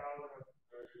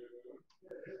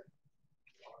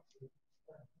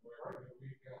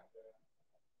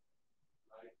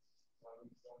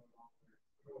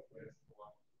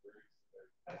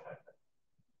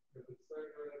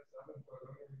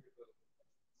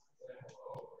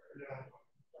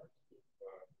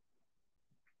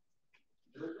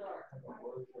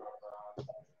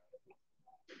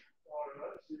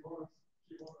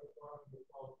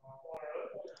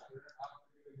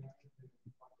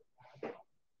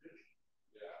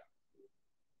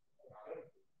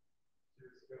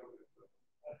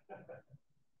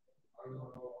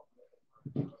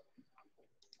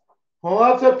 Well,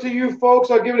 that's up to you folks.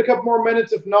 I'll give it a couple more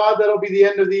minutes. If not, that'll be the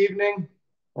end of the evening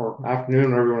or afternoon,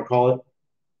 whatever you want to call it.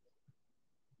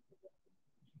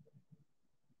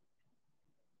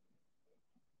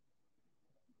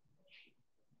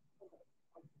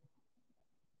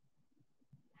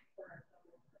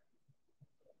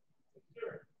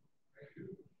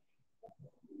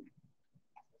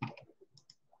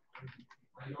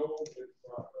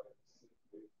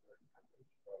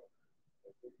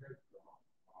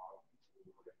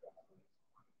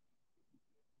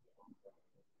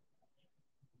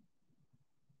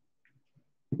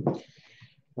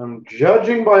 I'm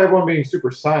judging by everyone being super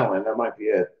silent. That might be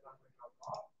it.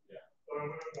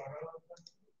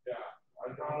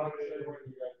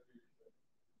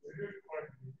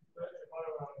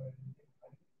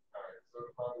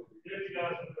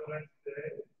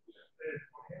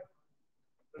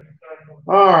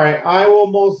 All right, I will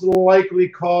most likely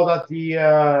call that the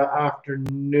afternoon.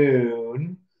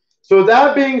 So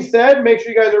that being said, make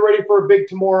sure you guys are ready for a big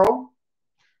tomorrow.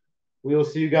 We will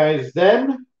see you guys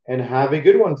then, and have a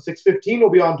good one. 6:15 will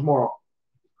be on tomorrow.